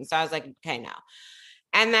wasn't working. So I was like, okay, no.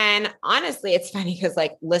 And then honestly, it's funny because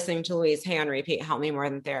like listening to Louise Hay on repeat helped me more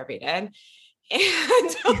than therapy did.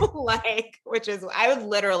 And like, which is, I would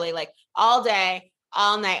literally like all day,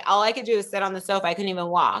 all night, all I could do is sit on the sofa. I couldn't even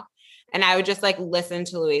walk. And I would just like listen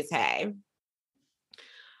to Louise Hay.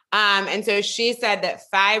 And so she said that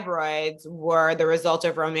fibroids were the result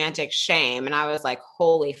of romantic shame. And I was like,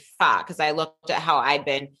 holy fuck. Cause I looked at how I'd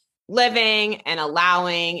been living and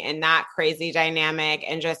allowing and that crazy dynamic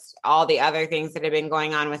and just all the other things that had been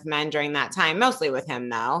going on with men during that time, mostly with him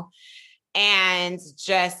though. And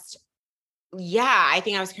just, yeah, I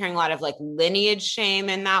think I was carrying a lot of like lineage shame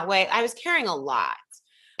in that way. I was carrying a lot.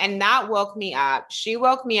 And that woke me up. She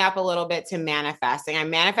woke me up a little bit to manifesting. I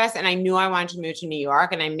manifest and I knew I wanted to move to New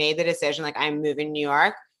York. And I made the decision, like, I'm moving to New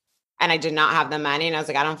York. And I did not have the money. And I was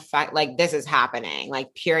like, I don't like this is happening,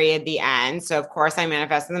 like, period, the end. So of course I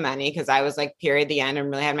manifested the money because I was like, period, the end, and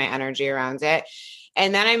really had my energy around it.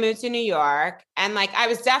 And then I moved to New York, and like I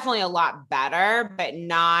was definitely a lot better, but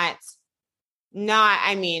not,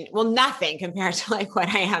 I mean, well, nothing compared to like what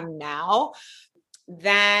I am now.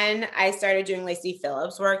 Then I started doing Lacey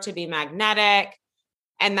Phillips work to be magnetic.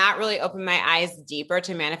 And that really opened my eyes deeper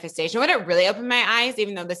to manifestation. What it really opened my eyes,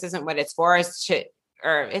 even though this isn't what it's for, is to,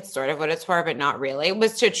 or it's sort of what it's for, but not really,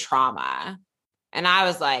 was to trauma. And I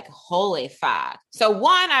was like, holy fuck. So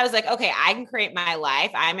one, I was like, okay, I can create my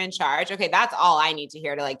life. I'm in charge. Okay, that's all I need to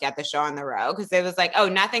hear to like get the show on the road. Because it was like, oh,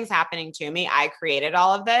 nothing's happening to me. I created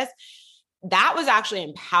all of this. That was actually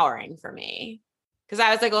empowering for me. Because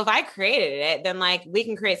I was like, well, if I created it, then like we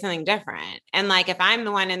can create something different. And like if I'm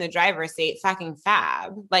the one in the driver's seat, fucking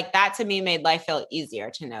fab. Like that to me made life feel easier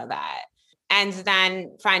to know that. And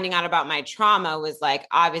then finding out about my trauma was like,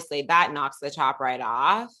 obviously that knocks the top right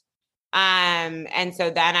off. And so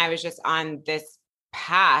then I was just on this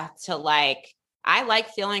path to like, I like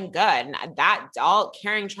feeling good. And that all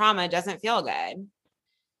carrying trauma doesn't feel good.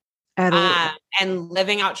 At all. And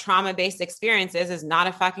living out trauma-based experiences is not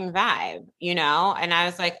a fucking vibe, you know? And I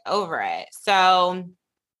was like over it. So,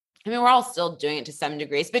 I mean, we're all still doing it to some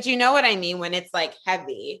degrees, but you know what I mean when it's like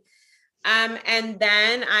heavy. And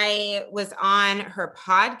then I was on her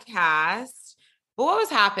podcast. But what was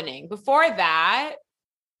happening before that?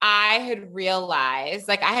 I had realized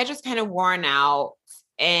like I had just kind of worn out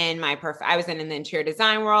in my I was in the interior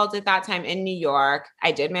design world at that time in New York.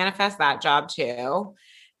 I did manifest that job too,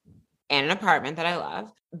 and an apartment that I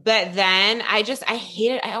love. But then I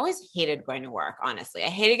always hated going to work, honestly. I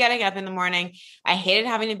hated getting up in the morning. I hated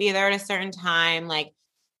having to be there at a certain time. Like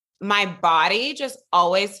my body just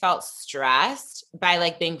always felt stressed by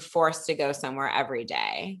like being forced to go somewhere every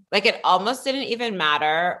day. Like it almost didn't even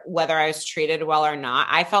matter whether I was treated well or not.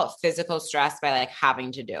 I felt physical stress by like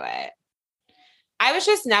having to do it. I was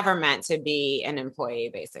just never meant to be an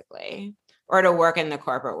employee, basically, or to work in the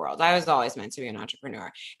corporate world. I was always meant to be an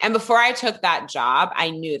entrepreneur. And before I took that job,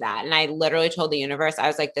 I knew that. And I literally told the universe, I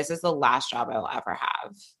was like, this is the last job I will ever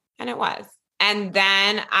have. And it was. And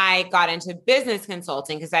then I got into business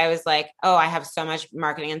consulting because I was like, oh, I have so much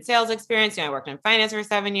marketing and sales experience. You know, I worked in finance for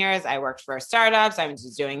 7 years. I worked for startups. I was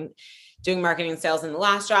just doing marketing and sales in the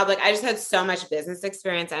last job. Like I just had so much business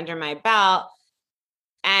experience under my belt.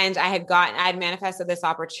 And I'd manifested this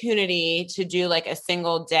opportunity to do like a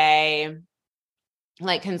single day,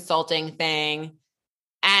 like consulting thing.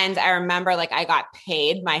 And I remember like I got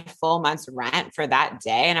paid my full month's rent for that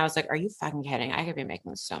day. And I was like, are you fucking kidding? I could be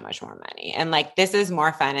making so much more money. And like, this is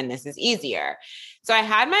more fun and this is easier. So I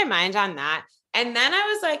had my mind on that. And then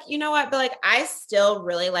I was like, you know what? But like, I still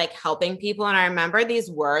really like helping people. And I remember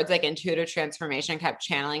these words like intuitive transformation kept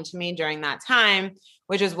channeling to me during that time,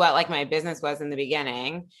 which is what like my business was in the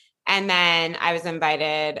beginning. And then I was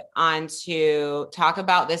invited on to talk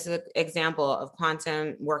about this example of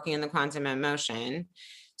quantum, working in the quantum emotion.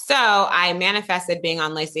 So I manifested being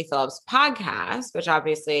on Lacey Phillips' podcast, which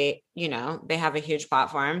obviously, you know, they have a huge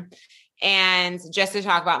platform, and just to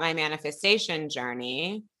talk about my manifestation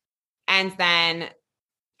journey. And then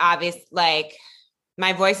obviously, like,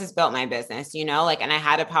 my voice has built my business, you know, like, and I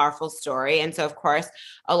had a powerful story. And so, of course,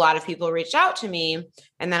 a lot of people reached out to me.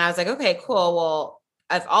 And then I was like, okay, cool. Well,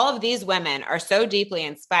 if all of these women are so deeply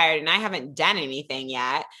inspired and I haven't done anything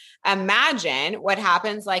yet, imagine what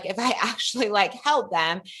happens like if I actually like help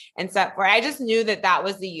them and stuff. Where I just knew that that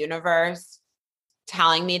was the universe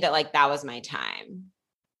telling me that like that was my time,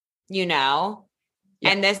 you know? Yeah.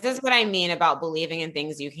 And this is what I mean about believing in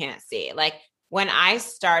things you can't see. Like when I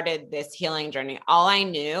started this healing journey, all I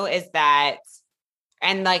knew is that,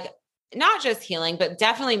 and like not just healing, but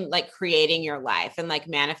definitely like creating your life and like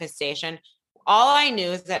manifestation. All I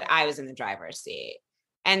knew is that I was in the driver's seat.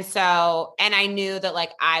 And so, and I knew that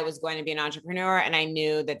like I was going to be an entrepreneur, and I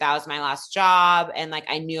knew that that was my last job. And like,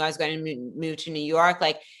 I knew I was going to move to New York.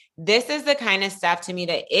 Like this is the kind of stuff to me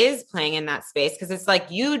that is playing in that space. Cause it's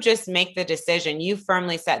like, you just make the decision, you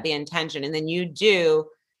firmly set the intention, and then you do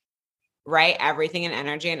right everything in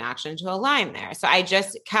energy and action to align there. So I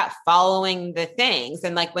just kept following the things.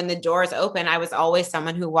 And like when the doors open, I was always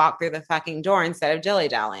someone who walked through the fucking door instead of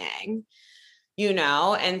dilly-dallying. You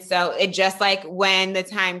know? And so it just like when the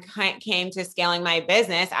time came to scaling my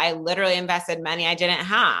business, I literally invested money I didn't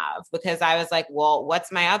have because I was like, well,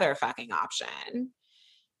 what's my other fucking option?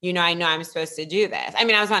 I know I'm supposed to do this. I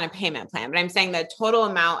mean, I was on a payment plan, but I'm saying the total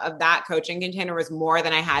amount of that coaching container was more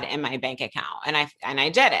than I had in my bank account. And I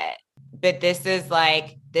did it. But this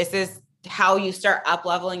is how you start up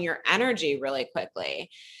leveling your energy really quickly.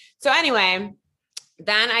 So anyway,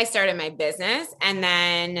 then I started my business, and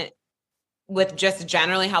then with just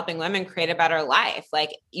generally helping women create a better life,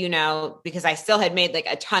 because I still had made like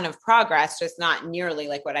a ton of progress, just not nearly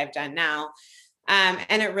like what I've done now.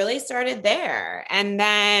 And it really started there. And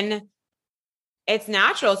then it's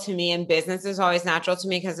natural to me, and business is always natural to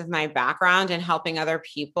me because of my background and helping other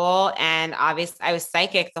people. And obviously I was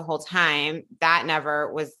psychic the whole time. That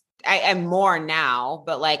never was, I am more now,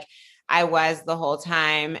 but like I was the whole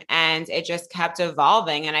time, and it just kept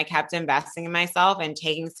evolving, and I kept investing in myself and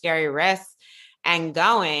taking scary risks and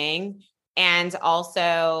going. And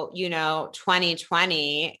also,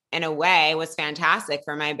 2020 in a way was fantastic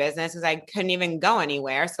for my business because I couldn't even go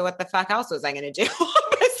anywhere. So what the fuck else was I going to do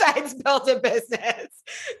besides build a business?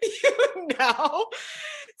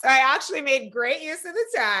 So I actually made great use of the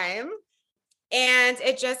time. And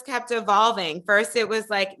it just kept evolving. First, it was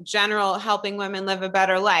like general helping women live a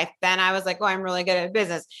better life. Then I was like, oh, I'm really good at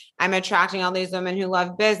business. I'm attracting all these women who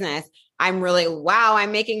love business. I'm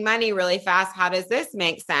making money really fast. How does this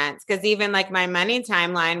make sense? Because even like my money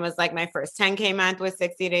timeline was like my first 10K month was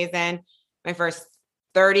 60 days in. My first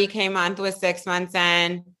 30K month was 6 months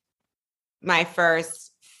in. My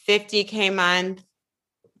first 50K month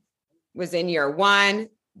was in year one.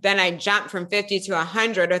 Then I jumped from 50 to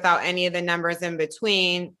 100 without any of the numbers in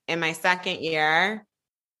between in my second year.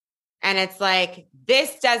 And it's like,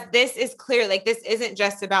 this is clear. Like, this isn't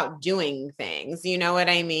just about doing things. You know what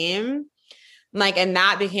I mean? Like, and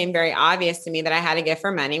that became very obvious to me that I had a gift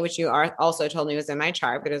for money, which you also told me was in my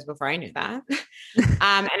chart, but it was before I knew that.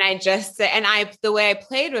 The way I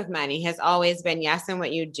played with money has always been yes in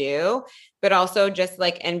what you do, but also just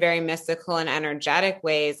like in very mystical and energetic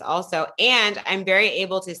ways also. And I'm very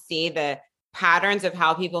able to see the patterns of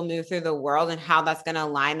how people move through the world and how that's going to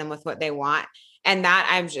align them with what they want. And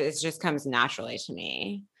it just comes naturally to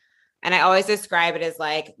me. And I always describe it as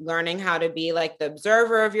like learning how to be like the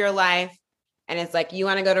observer of your life. And it's like, you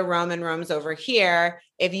want to go to Rome and Rome's over here.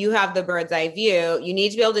 If you have the bird's eye view, you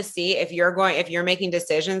need to be able to see if you're making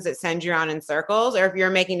decisions that send you around in circles, or if you're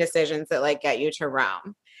making decisions that like get you to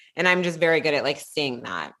Rome. And I'm just very good at like seeing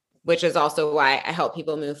that, which is also why I help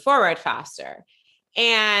people move forward faster.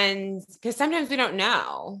 And because sometimes we don't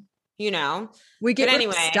know, we get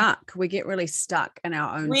really stuck. We get really stuck in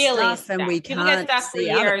our own stuff, and we People get can't stuck see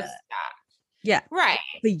for out of years. it. Yeah. Right.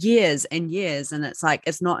 For years and years. And it's like,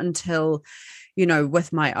 it's not until,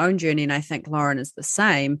 with my own journey, and I think Lauren is the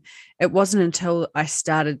same, it wasn't until I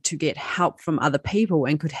started to get help from other people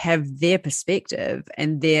and could have their perspective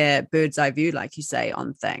and their bird's eye view, like you say,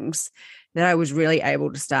 on things, that I was really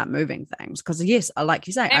able to start moving things. Because yes, like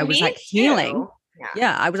you say, I was like healing.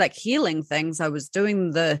 Yeah, I was like healing things. I was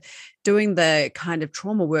doing the kind of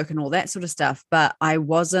trauma work and all that sort of stuff, but I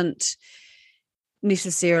wasn't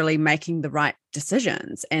necessarily making the right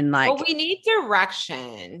decisions. And like, well, we need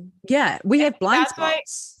direction. Yeah, we have blind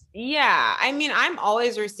spots. Yeah. I mean, I'm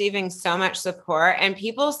always receiving so much support, and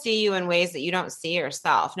people see you in ways that you don't see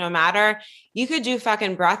yourself. No matter, you could do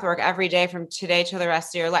fucking breath work every day from today to the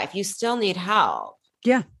rest of your life. You still need help.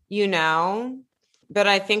 Yeah. But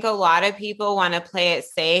I think a lot of people want to play it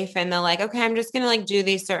safe, and they're like, okay, I'm just going to like do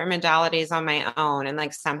these certain modalities on my own and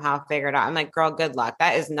like somehow figure it out. I'm like, girl, good luck.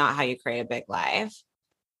 That is not how you create a big life.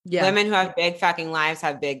 Yeah. Women who have big fucking lives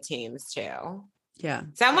have big teams too. Yeah.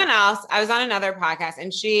 Someone else, I was on another podcast,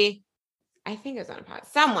 and I think it was on a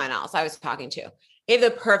podcast, someone else I was talking to gave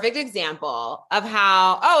the perfect example of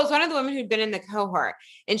how, it was one of the women who'd been in the cohort.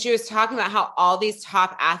 And she was talking about how all these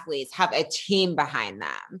top athletes have a team behind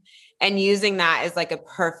them, and using that as like a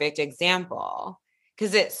perfect example,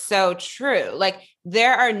 because it's so true. Like,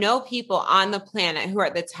 there are no people on the planet who are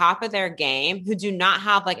at the top of their game who do not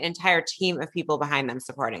have like an entire team of people behind them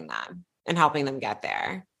supporting them and helping them get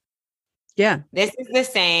there. Yeah. This is the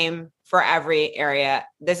same for every area.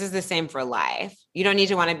 This is the same for life. You don't need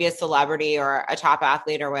to want to be a celebrity or a top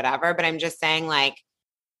athlete or whatever, but I'm just saying like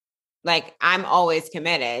I'm always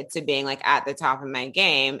committed to being like at the top of my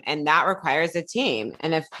game, and that requires a team.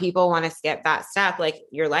 And if people want to skip that step, like,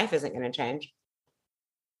 your life isn't going to change.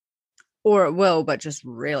 Or it will, but just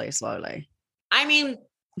really slowly. I mean,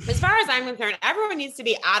 as far as I'm concerned, everyone needs to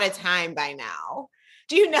be out of time by now.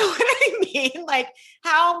 Do you know what I mean? Like,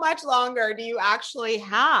 how much longer do you actually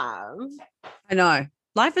have? I know.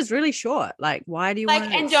 Life is really short. Like, why do you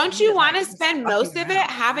like, and don't you want to spend most of it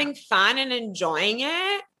having fun and enjoying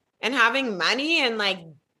it and having money and like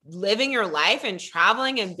living your life and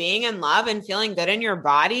traveling and being in love and feeling good in your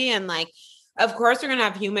body. And like, of course, we're going to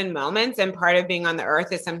have human moments. And part of being on the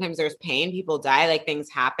earth is sometimes there's pain, people die, like things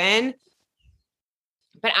happen.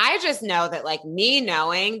 But I just know that like me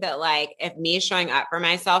knowing that like if me showing up for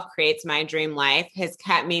myself creates my dream life has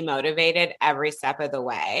kept me motivated every step of the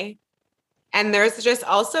way. And there's just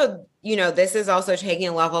also, you know, this is also taking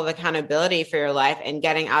a level of accountability for your life and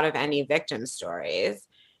getting out of any victim stories.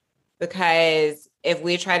 Because if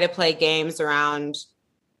we try to play games around,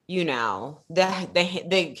 you know, the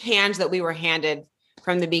hands that we were handed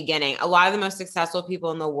from the beginning, a lot of the most successful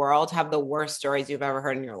people in the world have the worst stories you've ever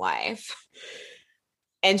heard in your life.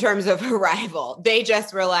 In terms of arrival, they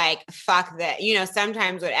just were like, fuck that. You know,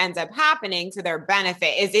 sometimes what ends up happening to their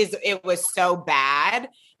benefit is it was so bad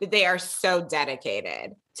that they are so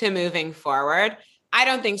dedicated to moving forward. I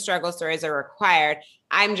don't think struggle stories are required.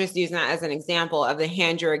 I'm just using that as an example of the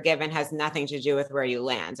hand you were given has nothing to do with where you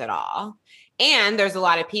land at all. And there's a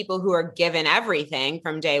lot of people who are given everything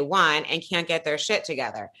from day one and can't get their shit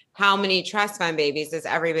together. How many trust fund babies does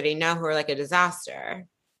everybody know who are like a disaster?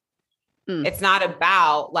 It's not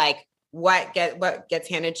about like what gets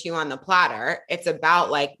handed to you on the platter. It's about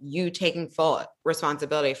like you taking full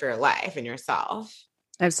responsibility for your life and yourself.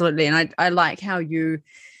 Absolutely. And I like how you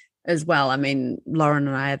as well. I mean, Lauren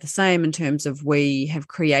and I are the same in terms of we have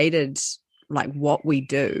created like what we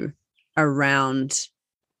do around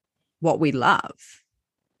what we love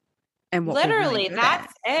and what Literally, we're really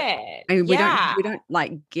that's it. I mean, Yeah. we don't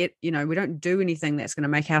like get, you know, we don't do anything that's going to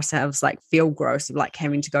make ourselves like feel gross of like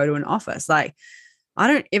having to go to an office. Like, I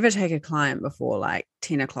don't ever take a client before like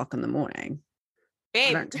 10 o'clock in the morning.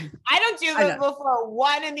 Babe, I don't do this before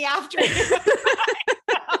 1 in the afternoon.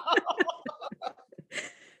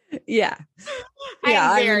 Yeah.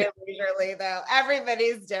 I'm very leisurely though.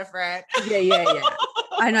 Everybody's different. Yeah.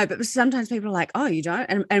 I know, but sometimes people are like, oh, you don't?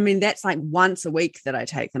 And I mean, that's like once a week that I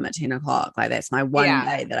take them at 10 o'clock. Like that's my one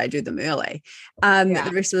day that I do them early.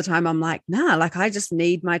 The rest of the time I'm like, nah, like I just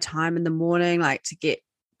need my time in the morning, like to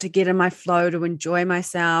get in my flow, to enjoy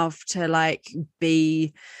myself, to like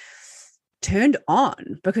be turned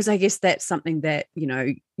on, because I guess that's something that, you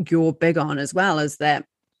know, you're big on as well, is that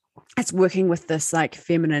it's working with this like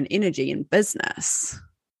feminine energy in business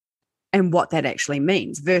and what that actually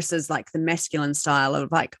means versus like the masculine style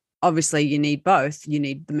of like, obviously you need both. You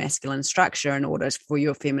need the masculine structure in order for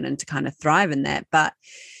your feminine to kind of thrive in that, but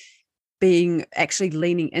being actually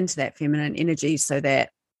leaning into that feminine energy so that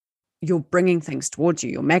you're bringing things towards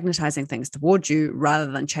you, you're magnetizing things towards you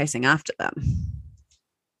rather than chasing after them.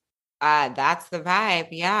 That's the vibe.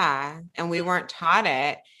 Yeah. And we weren't taught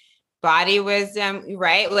it. Body wisdom,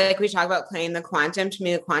 right? Like we talk about playing the quantum. To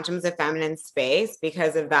me, the quantum is a feminine space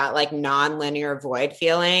because of that like non-linear void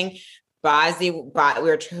feeling. We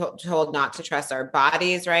were told not to trust our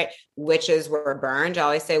bodies, right? Witches were burned. I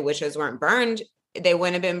always say witches weren't burned. They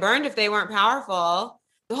wouldn't have been burned if they weren't powerful.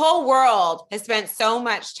 The whole world has spent so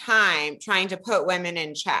much time trying to put women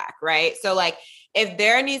in check, right? So like, if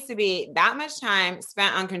there needs to be that much time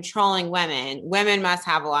spent on controlling women, women must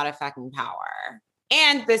have a lot of fucking power.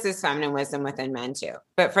 And this is feminine wisdom within men too.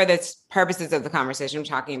 But for the purposes of the conversation, I'm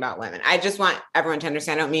talking about women. I just want everyone to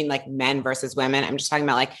understand, I don't mean like men versus women. I'm just talking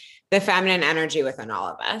about like the feminine energy within all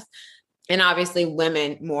of us. And obviously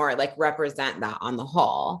women more like represent that on the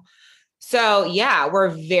whole. So yeah, we're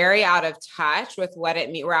very out of touch with what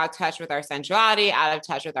it means. We're out of touch with our sensuality, out of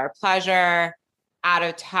touch with our pleasure, out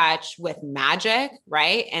of touch with magic,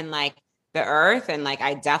 right? And like the earth, and like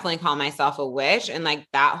I definitely call myself a witch and like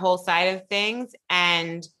that whole side of things.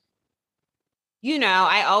 And you know,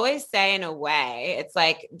 I always say in a way, it's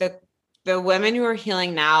like the women who are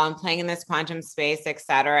healing now and playing in this quantum space, et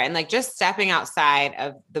cetera, and like just stepping outside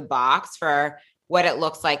of the box for what it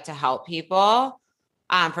looks like to help people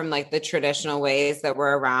from like the traditional ways that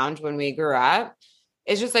were around when we grew up.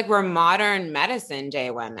 It's just like we're modern medicine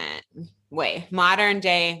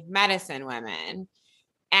medicine women.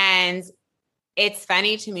 And it's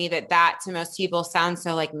funny to me that to most people sounds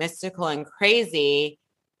so like mystical and crazy,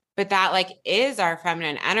 but that like is our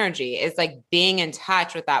feminine energy, is like being in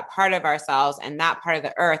touch with that part of ourselves and that part of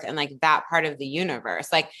the earth and like that part of the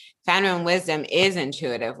universe. Like feminine wisdom is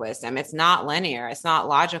intuitive wisdom. It's not linear. It's not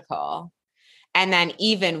logical. And then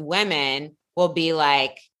even women will be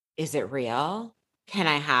like, is it real? Can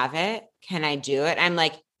I have it? Can I do it? I'm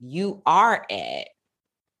like, you are it.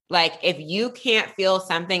 Like if you can't feel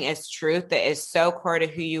something as truth that is so core to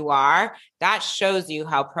who you are, that shows you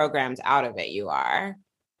how programmed out of it you are.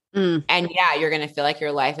 And yeah, you're going to feel like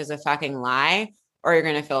your life is a fucking lie, or you're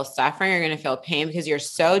going to feel suffering, you're going to feel pain because you're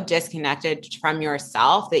so disconnected from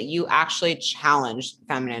yourself that you actually challenge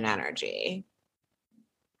feminine energy.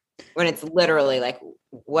 when it's literally like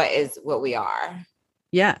what we are.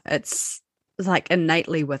 Yeah, it's like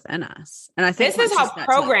innately within us. And I think This is once you how start to like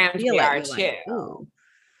programmed feel we it, are you're like, too. oh,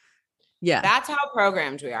 yeah. That's how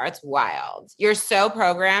programmed we are. It's wild. You're so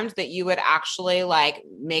programmed that you would actually like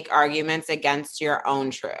make arguments against your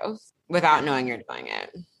own truth without knowing you're doing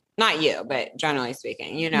it. Not you, but generally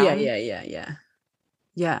speaking, you Yeah, know? yeah, yeah, yeah.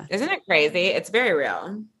 Yeah. Isn't it crazy? It's very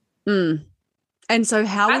real. Mm. And so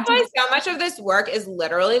how That's would you why so much of this work is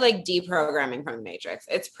literally like deprogramming from the matrix.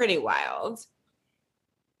 It's pretty wild.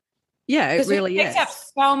 yeah, it Because we really picked up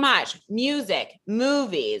is. so much music,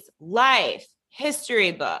 movies, life,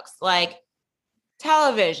 history books, like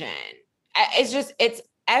television. It's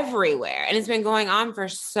everywhere. And it's been going on for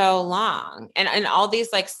so long. And in all these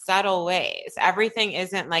like subtle ways. Everything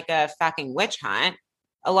isn't like a fucking witch hunt.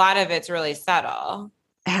 A lot of it's really subtle.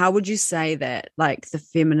 How would you say that like the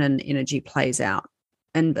feminine energy plays out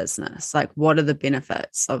in business? Like what are the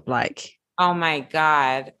benefits of Oh my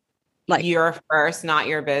God. like You're first, not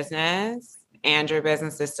your business. And your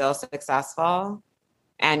business is still successful.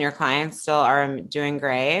 And your clients still are doing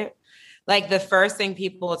great. Like the first thing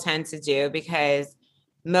people tend to do, because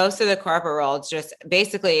most of the corporate world just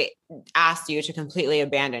basically asks you to completely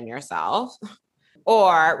abandon yourself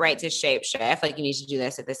or right to shape shift. Like you need to do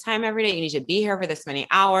this at this time every day. You need to be here for this many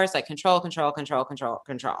hours, like control, control, control, control,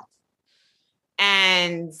 control.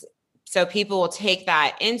 And so people will take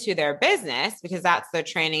that into their business because that's the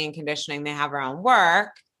training and conditioning they have around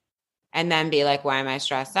work and then be like, why am I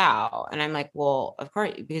stressed out? And I'm like, well, of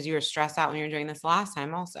course, because you were stressed out when you were doing this last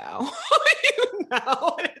time also. You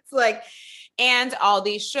know, it's like, and all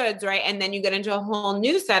these shoulds, right? And then you get into a whole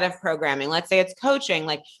new set of programming. Let's say it's coaching,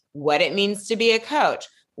 like what it means to be a coach,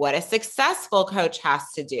 what a successful coach has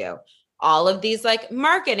to do, all of these like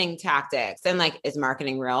marketing tactics. And like, is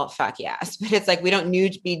marketing real? Fuck yes. But it's like we don't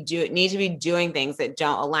need to be doing things that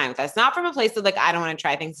don't align with us. Not from a place of like, I don't want to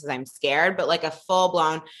try things because I'm scared, but like a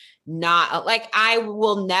full-blown, not like I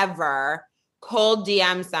will never cold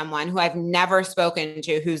DM someone who I've never spoken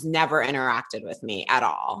to, who's never interacted with me at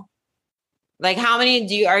all. Like how many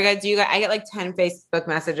do you I get like 10 Facebook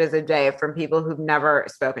messages a day from people who've never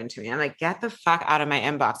spoken to me. I'm like, get the fuck out of my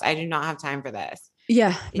inbox. I do not have time for this.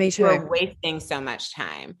 yeah, me You too. are wasting so much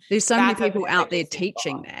time. There's so many That's a people out perfect there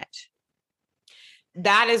teaching example. that.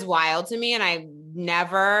 That is wild to me. And I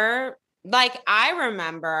never, like, I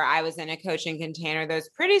remember I was in a coaching container that was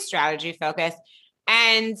pretty strategy focused.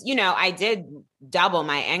 And, you know, I did double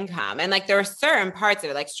my income. And like, there were certain parts of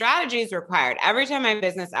it, like strategy is required. Every time my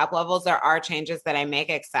business up levels, there are changes that I make,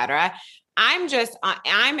 etc.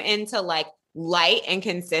 I'm into like light and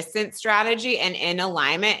consistent strategy and in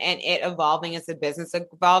alignment and it evolving as the business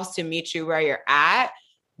evolves to meet you where you're at.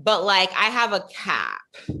 But like, I have a cap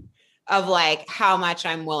of like how much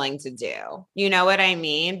I'm willing to do. You know what I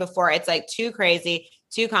mean? Before it's like too crazy,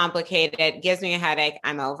 too complicated, gives me a headache,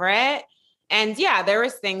 I'm over it. And yeah, there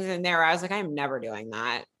was things in there where I was like, I'm never doing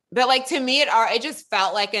that. But like to me, it just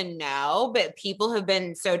felt like a no. But people have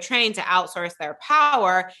been so trained to outsource their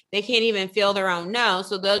power, they can't even feel their own no.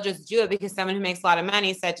 So they'll just do it because someone who makes a lot of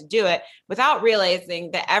money said to do it without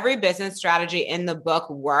realizing that every business strategy in the book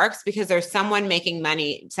works because there's someone making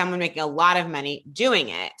money, someone making a lot of money doing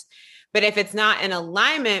it. But if it's not in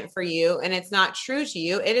alignment for you and it's not true to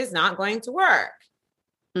you, it is not going to work.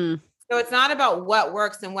 Mm. So it's not about what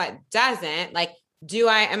works and what doesn't. Like,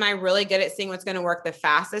 am I really good at seeing what's going to work the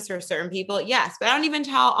fastest for certain people? Yes. But I don't even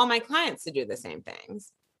tell all my clients to do the same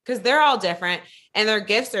things because they're all different and their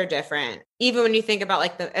gifts are different. Even when you think about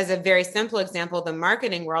like as a very simple example, the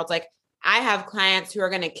marketing world, like I have clients who are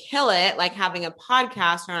going to kill it, like having a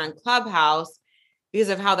podcast or on Clubhouse because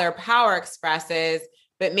of how their power expresses,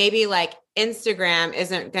 but maybe like Instagram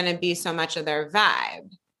isn't going to be so much of their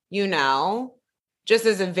vibe, you know? Just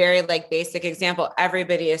as a very like basic example,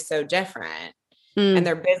 everybody is so different and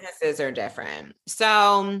their businesses are different.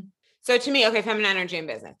 So to me, okay, feminine energy in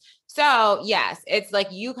business. So yes, it's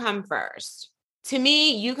like you come first. To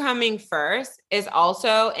me, you coming first is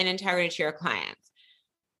also an integrity to your clients.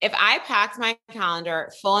 If I packed my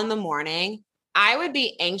calendar full in the morning, I would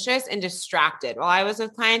be anxious and distracted while I was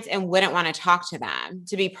with clients and wouldn't want to talk to them,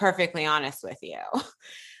 to be perfectly honest with you.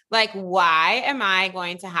 Like, why am I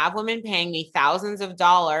going to have women paying me thousands of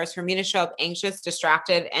dollars for me to show up anxious,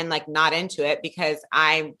 distracted, and like not into it because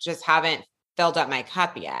I just haven't filled up my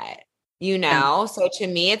cup yet? You Yeah. know? So to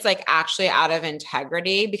me, it's like actually out of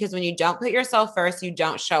integrity because when you don't put yourself first, you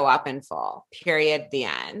don't show up in full, period, the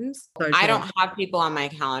end. So I true. don't have people on my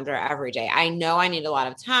calendar every day. I know I need a lot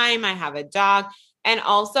of time. I have a dog. And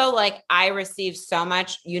also, like, I receive so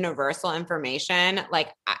much universal information.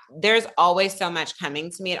 Like, there's always so much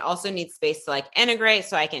coming to me. It also needs space to like integrate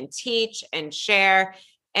so I can teach and share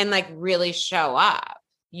and like really show up,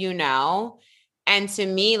 you know? And to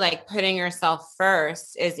me, like, putting yourself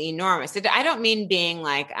first is enormous. I don't mean being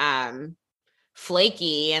like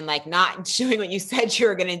flaky and like not doing what you said you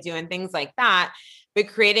were going to do and things like that, but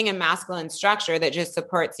creating a masculine structure that just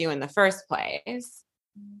supports you in the first place.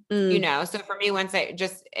 You know, so for me, once I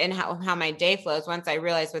just in how my day flows, once I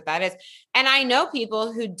realize what that is, and I know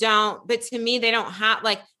people who don't, but to me, they don't have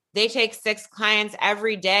like, they take 6 clients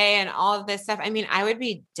every day and all of this stuff. I mean, I would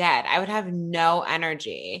be dead. I would have no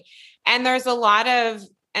energy. And there's a lot of,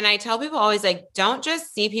 and I tell people always like, don't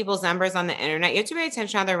just see people's numbers on the internet. You have to pay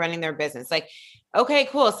attention how they're running their business. Like, okay,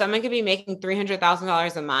 cool. Someone could be making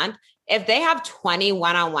 $300,000 a month. If they have 20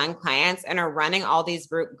 one-on-one clients and are running all these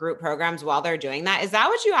group programs while they're doing that, is that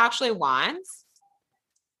what you actually want?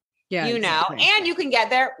 Yeah, you exactly. know, and you can get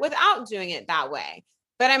there without doing it that way.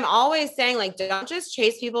 But I'm always saying, like, don't just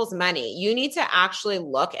chase people's money. You need to actually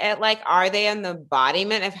look at, like, are they an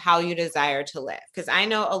embodiment of how you desire to live? Because I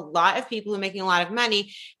know a lot of people who are making a lot of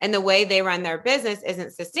money and the way they run their business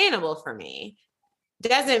isn't sustainable for me.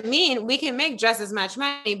 Doesn't mean we can make just as much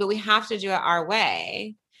money, but we have to do it our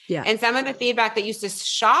way. Yeah. And some of the feedback that used to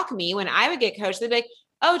shock me when I would get coached, they'd be like,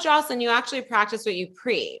 oh, Jocelyn, you actually practice what you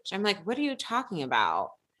preach. I'm like, what are you talking about?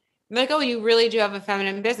 I'm like, oh, you really do have a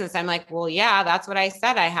feminine business. I'm like, well, yeah, that's what I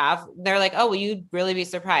said I have. They're like, oh, well, you'd really be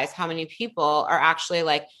surprised how many people are actually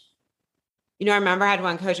like, you know, I remember I had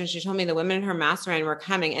one coach and she told me the women in her mastermind were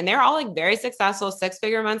coming and they're all like very successful,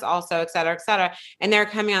 6-figure months also, et cetera, et cetera. And they're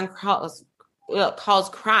coming on calls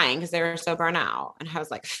crying because they were so burnt out. And I was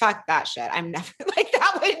like, fuck that shit. I'm never like,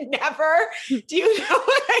 that would never, do you know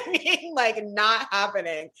what I mean? Like, not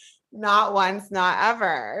happening, not once, not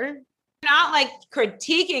ever. Not like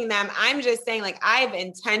critiquing them. I'm just saying, like, I've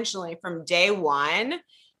intentionally from day one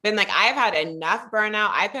been like, I've had enough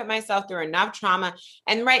burnout. I put myself through enough trauma.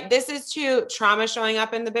 And right, this is too trauma showing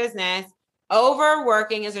up in the business.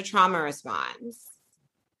 Overworking is a trauma response.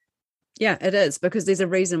 Yeah, it is, because there's a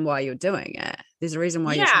reason why you're doing it. There's a reason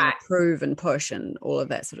why you're trying to prove and push and all of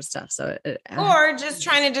that sort of stuff. So, or just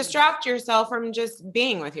trying to distract yourself from just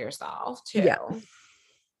being with yourself too.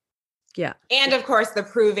 Yeah. And of course, the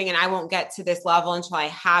proving, and I won't get to this level until I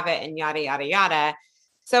have it and yada, yada, yada.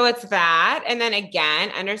 So it's that. And then again,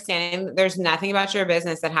 understanding there's nothing about your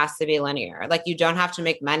business that has to be linear. Like, you don't have to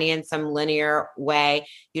make money in some linear way.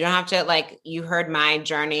 You don't have to, like, you heard my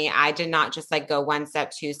journey. I did not just like go 1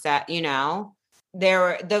 step, 2 step, you know,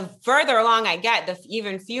 the further along I get, the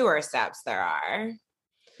even fewer steps there are.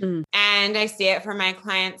 And I see it for my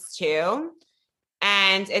clients too.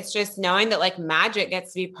 And it's just knowing that like magic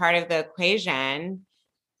gets to be part of the equation,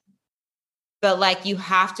 but like you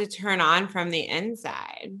have to turn on from the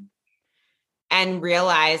inside and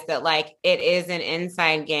realize that like it is an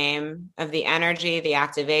inside game of the energy, the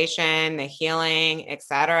activation, the healing,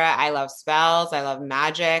 etc. I love spells. I love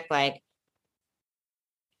magic. Like,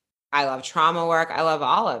 I love trauma work. I love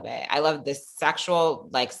all of it. I love this sexual,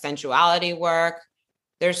 like, sensuality work.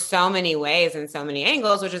 There's so many ways and so many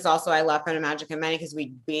angles, which is also, I love Feminine Magic and Money because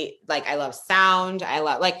I love sound. I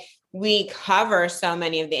love, like, we cover so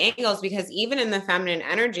many of the angles because even in the feminine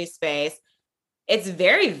energy space, it's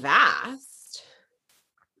very vast.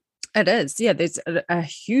 It is. Yeah. There's a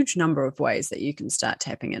huge number of ways that you can start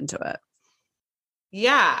tapping into it.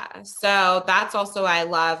 Yeah. So that's also why I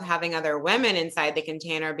love having other women inside the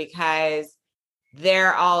container, because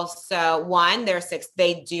they're also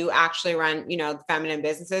they do actually run, you know, feminine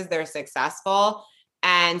businesses. They're successful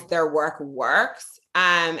and their work works.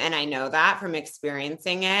 And I know that from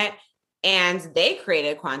experiencing it, and they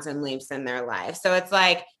created quantum leaps in their life. So it's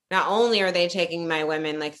like, not only are they taking my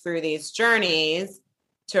women like through these journeys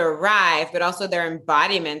to arrive, but also they're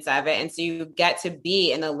embodiments of it. And so you get to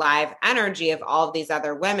be in the live energy of all of these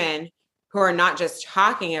other women who are not just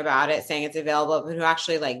talking about it, saying it's available, but who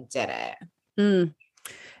actually like did it. And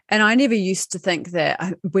I never used to think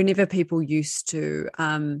that, whenever people used to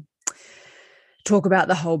talk about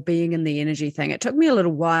the whole being in the energy thing, it took me a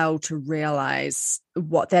little while to realize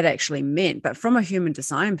what that actually meant. But from a human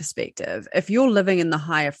design perspective, if you're living in the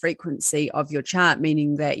higher frequency of your chart,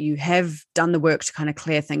 meaning that you have done the work to kind of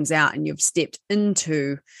clear things out and you've stepped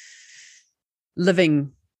into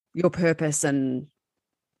living your purpose and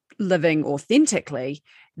living authentically,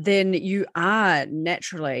 then you are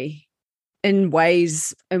naturally, in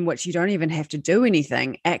ways in which you don't even have to do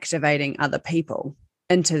anything, activating other people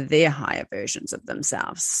into their higher versions of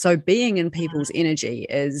themselves. So being in people's energy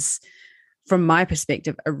is from my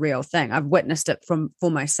perspective, a real thing. I've witnessed it for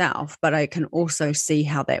myself, but I can also see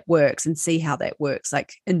how that works and see how that works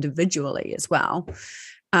like individually as well,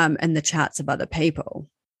 in the charts of other people.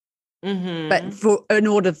 But in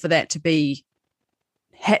order for that to be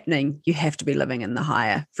happening, you have to be living in the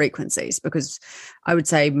higher frequencies, because I would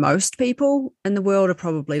say most people in the world are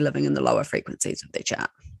probably living in the lower frequencies of their chart.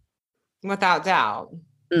 Without doubt.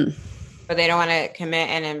 But they don't want to commit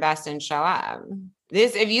and invest and show up.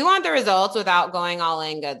 If you want the results without going all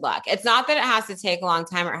in, good luck. It's not that it has to take a long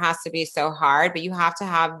time or it has to be so hard, but you have to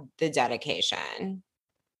have the dedication.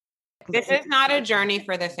 This is not a journey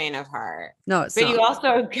for the faint of heart. No, it's but not. You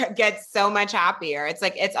also get so much happier. It's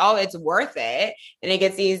like, it's worth it. And it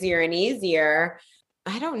gets easier and easier.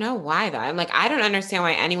 I don't know why though. I'm like, I don't understand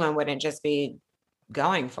why anyone wouldn't just be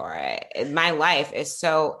going for it. My life is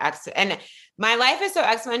so exponentially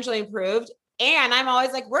improved. And I'm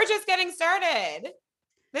always like, we're just getting started.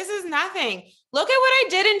 This is nothing. Look at what I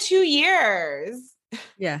did in 2 years.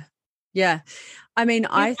 Yeah. Yeah. I mean,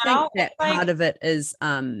 I think that part of it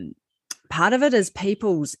is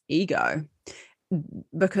people's ego,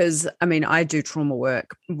 because I mean, I do trauma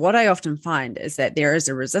work. What I often find is that there is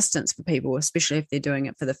a resistance for people, especially if they're doing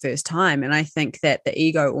it for the first time. And I think that the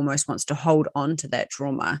ego almost wants to hold on to that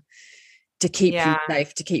trauma to keep you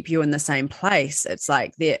safe, to keep you in the same place. It's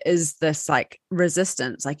like there is this like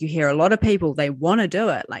resistance. Like you hear a lot of people, they want to do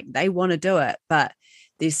it, but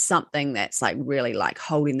there's something that's like really like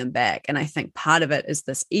holding them back. And I think part of it is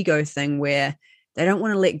this ego thing where they don't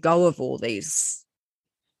want to let go of all these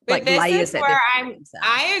like layers that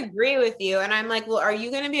I agree with you. And I'm like, well, are you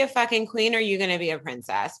going to be a fucking queen or are you going to be a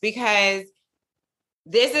princess? Because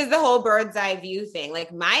this is the whole bird's eye view thing.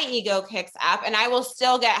 Like my ego kicks up and I will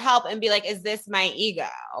still get help and be like, is this my ego?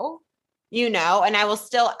 And I will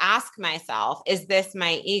still ask myself, is this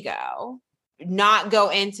my ego? Not go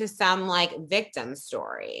into some like victim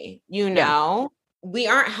story, we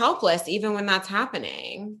aren't helpless even when that's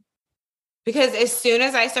happening. Because as soon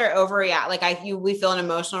as I start overreact, like we feel an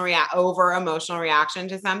emotional reaction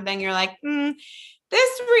to something, you're like,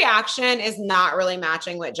 this reaction is not really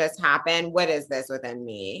matching what just happened. What is this within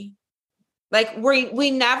me? Like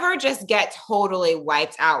we never just get totally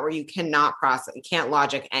wiped out where you cannot process, you can't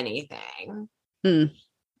logic anything. You're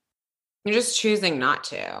just choosing not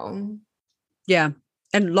to. Yeah.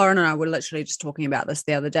 And Lauren and I were literally just talking about this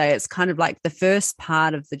the other day. It's kind of like the first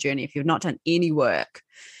part of the journey, if you've not done any work,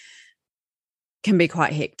 can be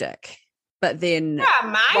quite hectic. But then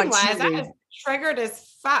I was triggered as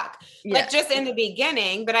fuck. Like just in the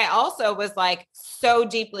beginning, but I also was like so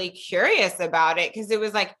deeply curious about it because it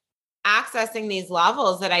was like accessing these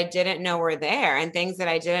levels that I didn't know were there and things that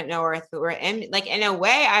I didn't know were in. Like in a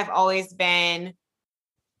way, I've always been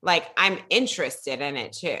like, I'm interested in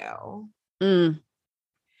it too.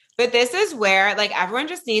 But this is where like everyone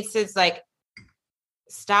just needs to like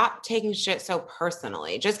stop taking shit so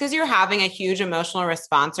personally. Just because you're having a huge emotional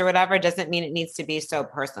response or whatever doesn't mean it needs to be so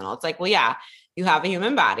personal. It's like, well, yeah, you have a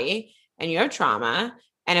human body and you have trauma.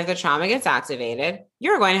 And if the trauma gets activated,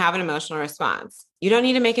 you're going to have an emotional response. You don't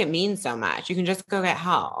need to make it mean so much. You can just go get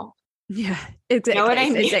help. Yeah, exactly. You know what I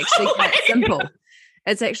mean? It's actually quite simple.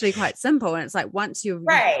 It's actually quite simple. And it's like, once you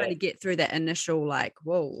really get through that initial, like,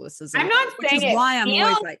 whoa, this is, I'm not saying which is why I'm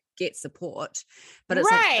always like, get support. But it's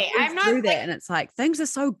like, I'm not through that. And it's like, things are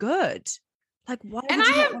so good. Like, why? And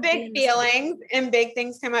I have big feelings and big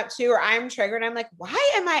things come up too, or I'm triggered. I'm like,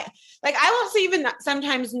 why am I like, I will even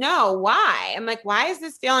sometimes know why. I'm like, why is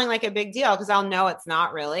this feeling like a big deal? Because I'll know it's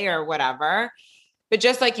not really or whatever. But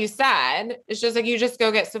just like you said, it's just like, you just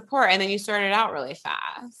go get support and then you sort it out really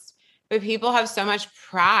fast. But people have so much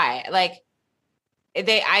pride. Like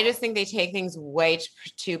I just think they take things way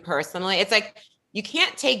too personally. It's like, you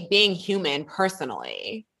can't take being human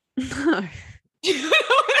personally. No. You know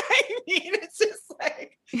what I mean? It's just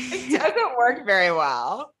like, it doesn't work very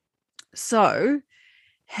well. So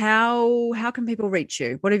how can people reach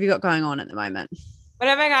you? What have you got going on at the moment? What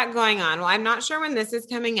have I got going on? Well, I'm not sure when this is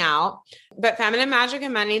coming out, but Feminine Magic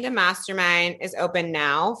and Money, the mastermind, is open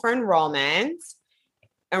now for enrollment.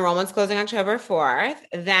 Enrollment's closing October 4th.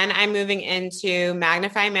 Then I'm moving into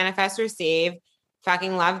Magnify, Manifest, Receive.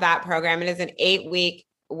 Fucking love that program. It is an 8-week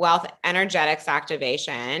wealth energetics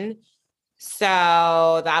activation.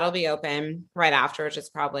 So that'll be open right after, which is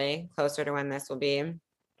probably closer to when this will be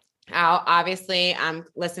out. Obviously,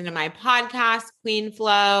 listen to my podcast, Queen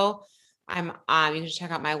Flow. You can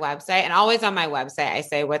check out my website, and always on my website, I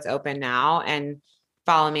say what's open now, and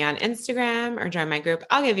follow me on Instagram or join my group.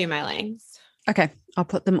 I'll give you my links. Okay. I'll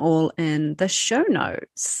put them all in the show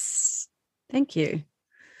notes. Thank you.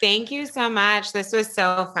 Thank you so much. This was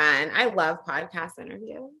so fun. I love podcast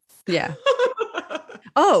interviews. Yeah.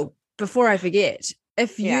 Oh, before I forget,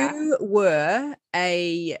 if Yeah. you were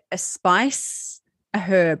a spice, a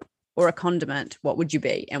herb, or a condiment, what would you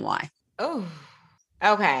be and why? Oh,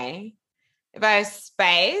 okay. If I was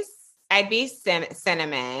spice, I'd be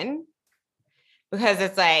cinnamon because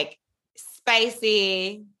it's like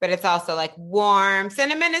spicy, but it's also like warm.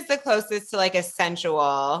 Cinnamon is the closest to like a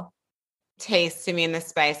sensual taste to me in the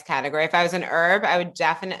spice category. If I was an herb, I would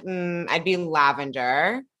definitely, I'd be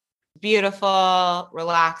lavender. Beautiful,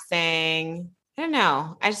 relaxing. I don't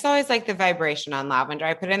know. I just always like the vibration on lavender.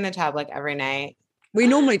 I put it in the tub like every night. We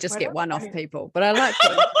normally just get one off people, but I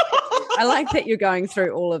like that you're going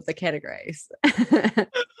through all of the categories.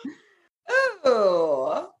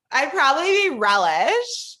 Ooh, I'd probably be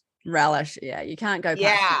relish. Relish, yeah, you can't go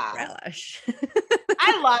past relish.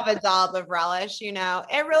 I love a dollop of relish. You know,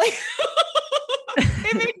 it really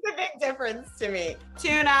it makes a big difference to me.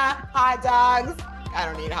 Tuna, hot dogs. I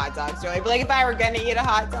don't eat hot dogs really, but like if I were gonna eat a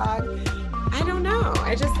hot dog, I don't know.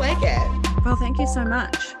 I just like it. Well, thank you so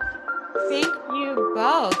much. Thank you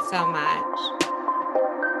both so much.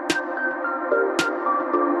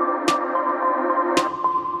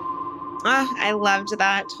 Oh, I loved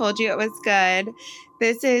that. Told you it was good.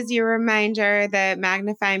 This is your reminder that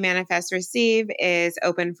Magnify, Manifest, Receive is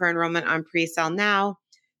open for enrollment on pre-sale now.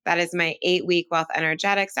 That is my 8-week Wealth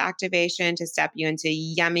Energetics activation to step you into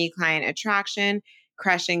yummy client attraction,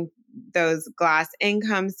 crushing those glass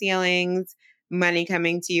income ceilings, money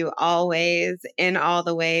coming to you always in all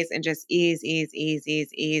the ways, and just ease,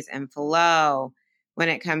 and flow. When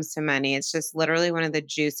it comes to money, it's just literally one of the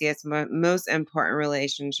juiciest, most important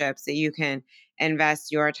relationships that you can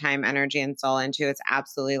invest your time, energy, and soul into. It's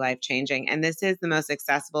absolutely life-changing. And this is the most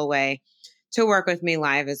accessible way to work with me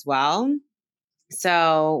live as well.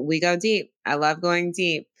 So we go deep. I love going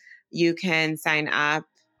deep. You can sign up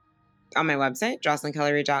on my website,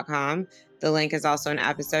 jocelynkelleyreid.com. The link is also in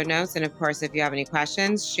episode notes. And of course, if you have any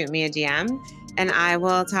questions, shoot me a DM and I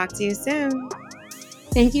will talk to you soon.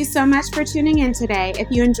 Thank you so much for tuning in today.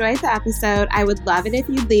 If you enjoyed the episode, I would love it if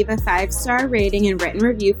you'd leave a 5-star rating and written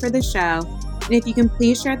review for the show. And if you can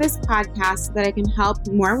please share this podcast so that I can help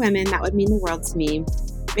more women, that would mean the world to me.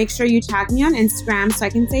 Make sure you tag me on Instagram so I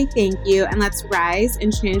can say thank you, and let's rise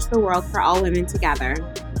and change the world for all women together.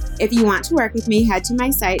 If you want to work with me, head to my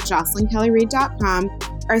site, jocelynkelleyreid.com,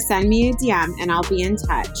 or send me a DM and I'll be in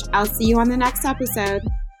touch. I'll see you on the next episode.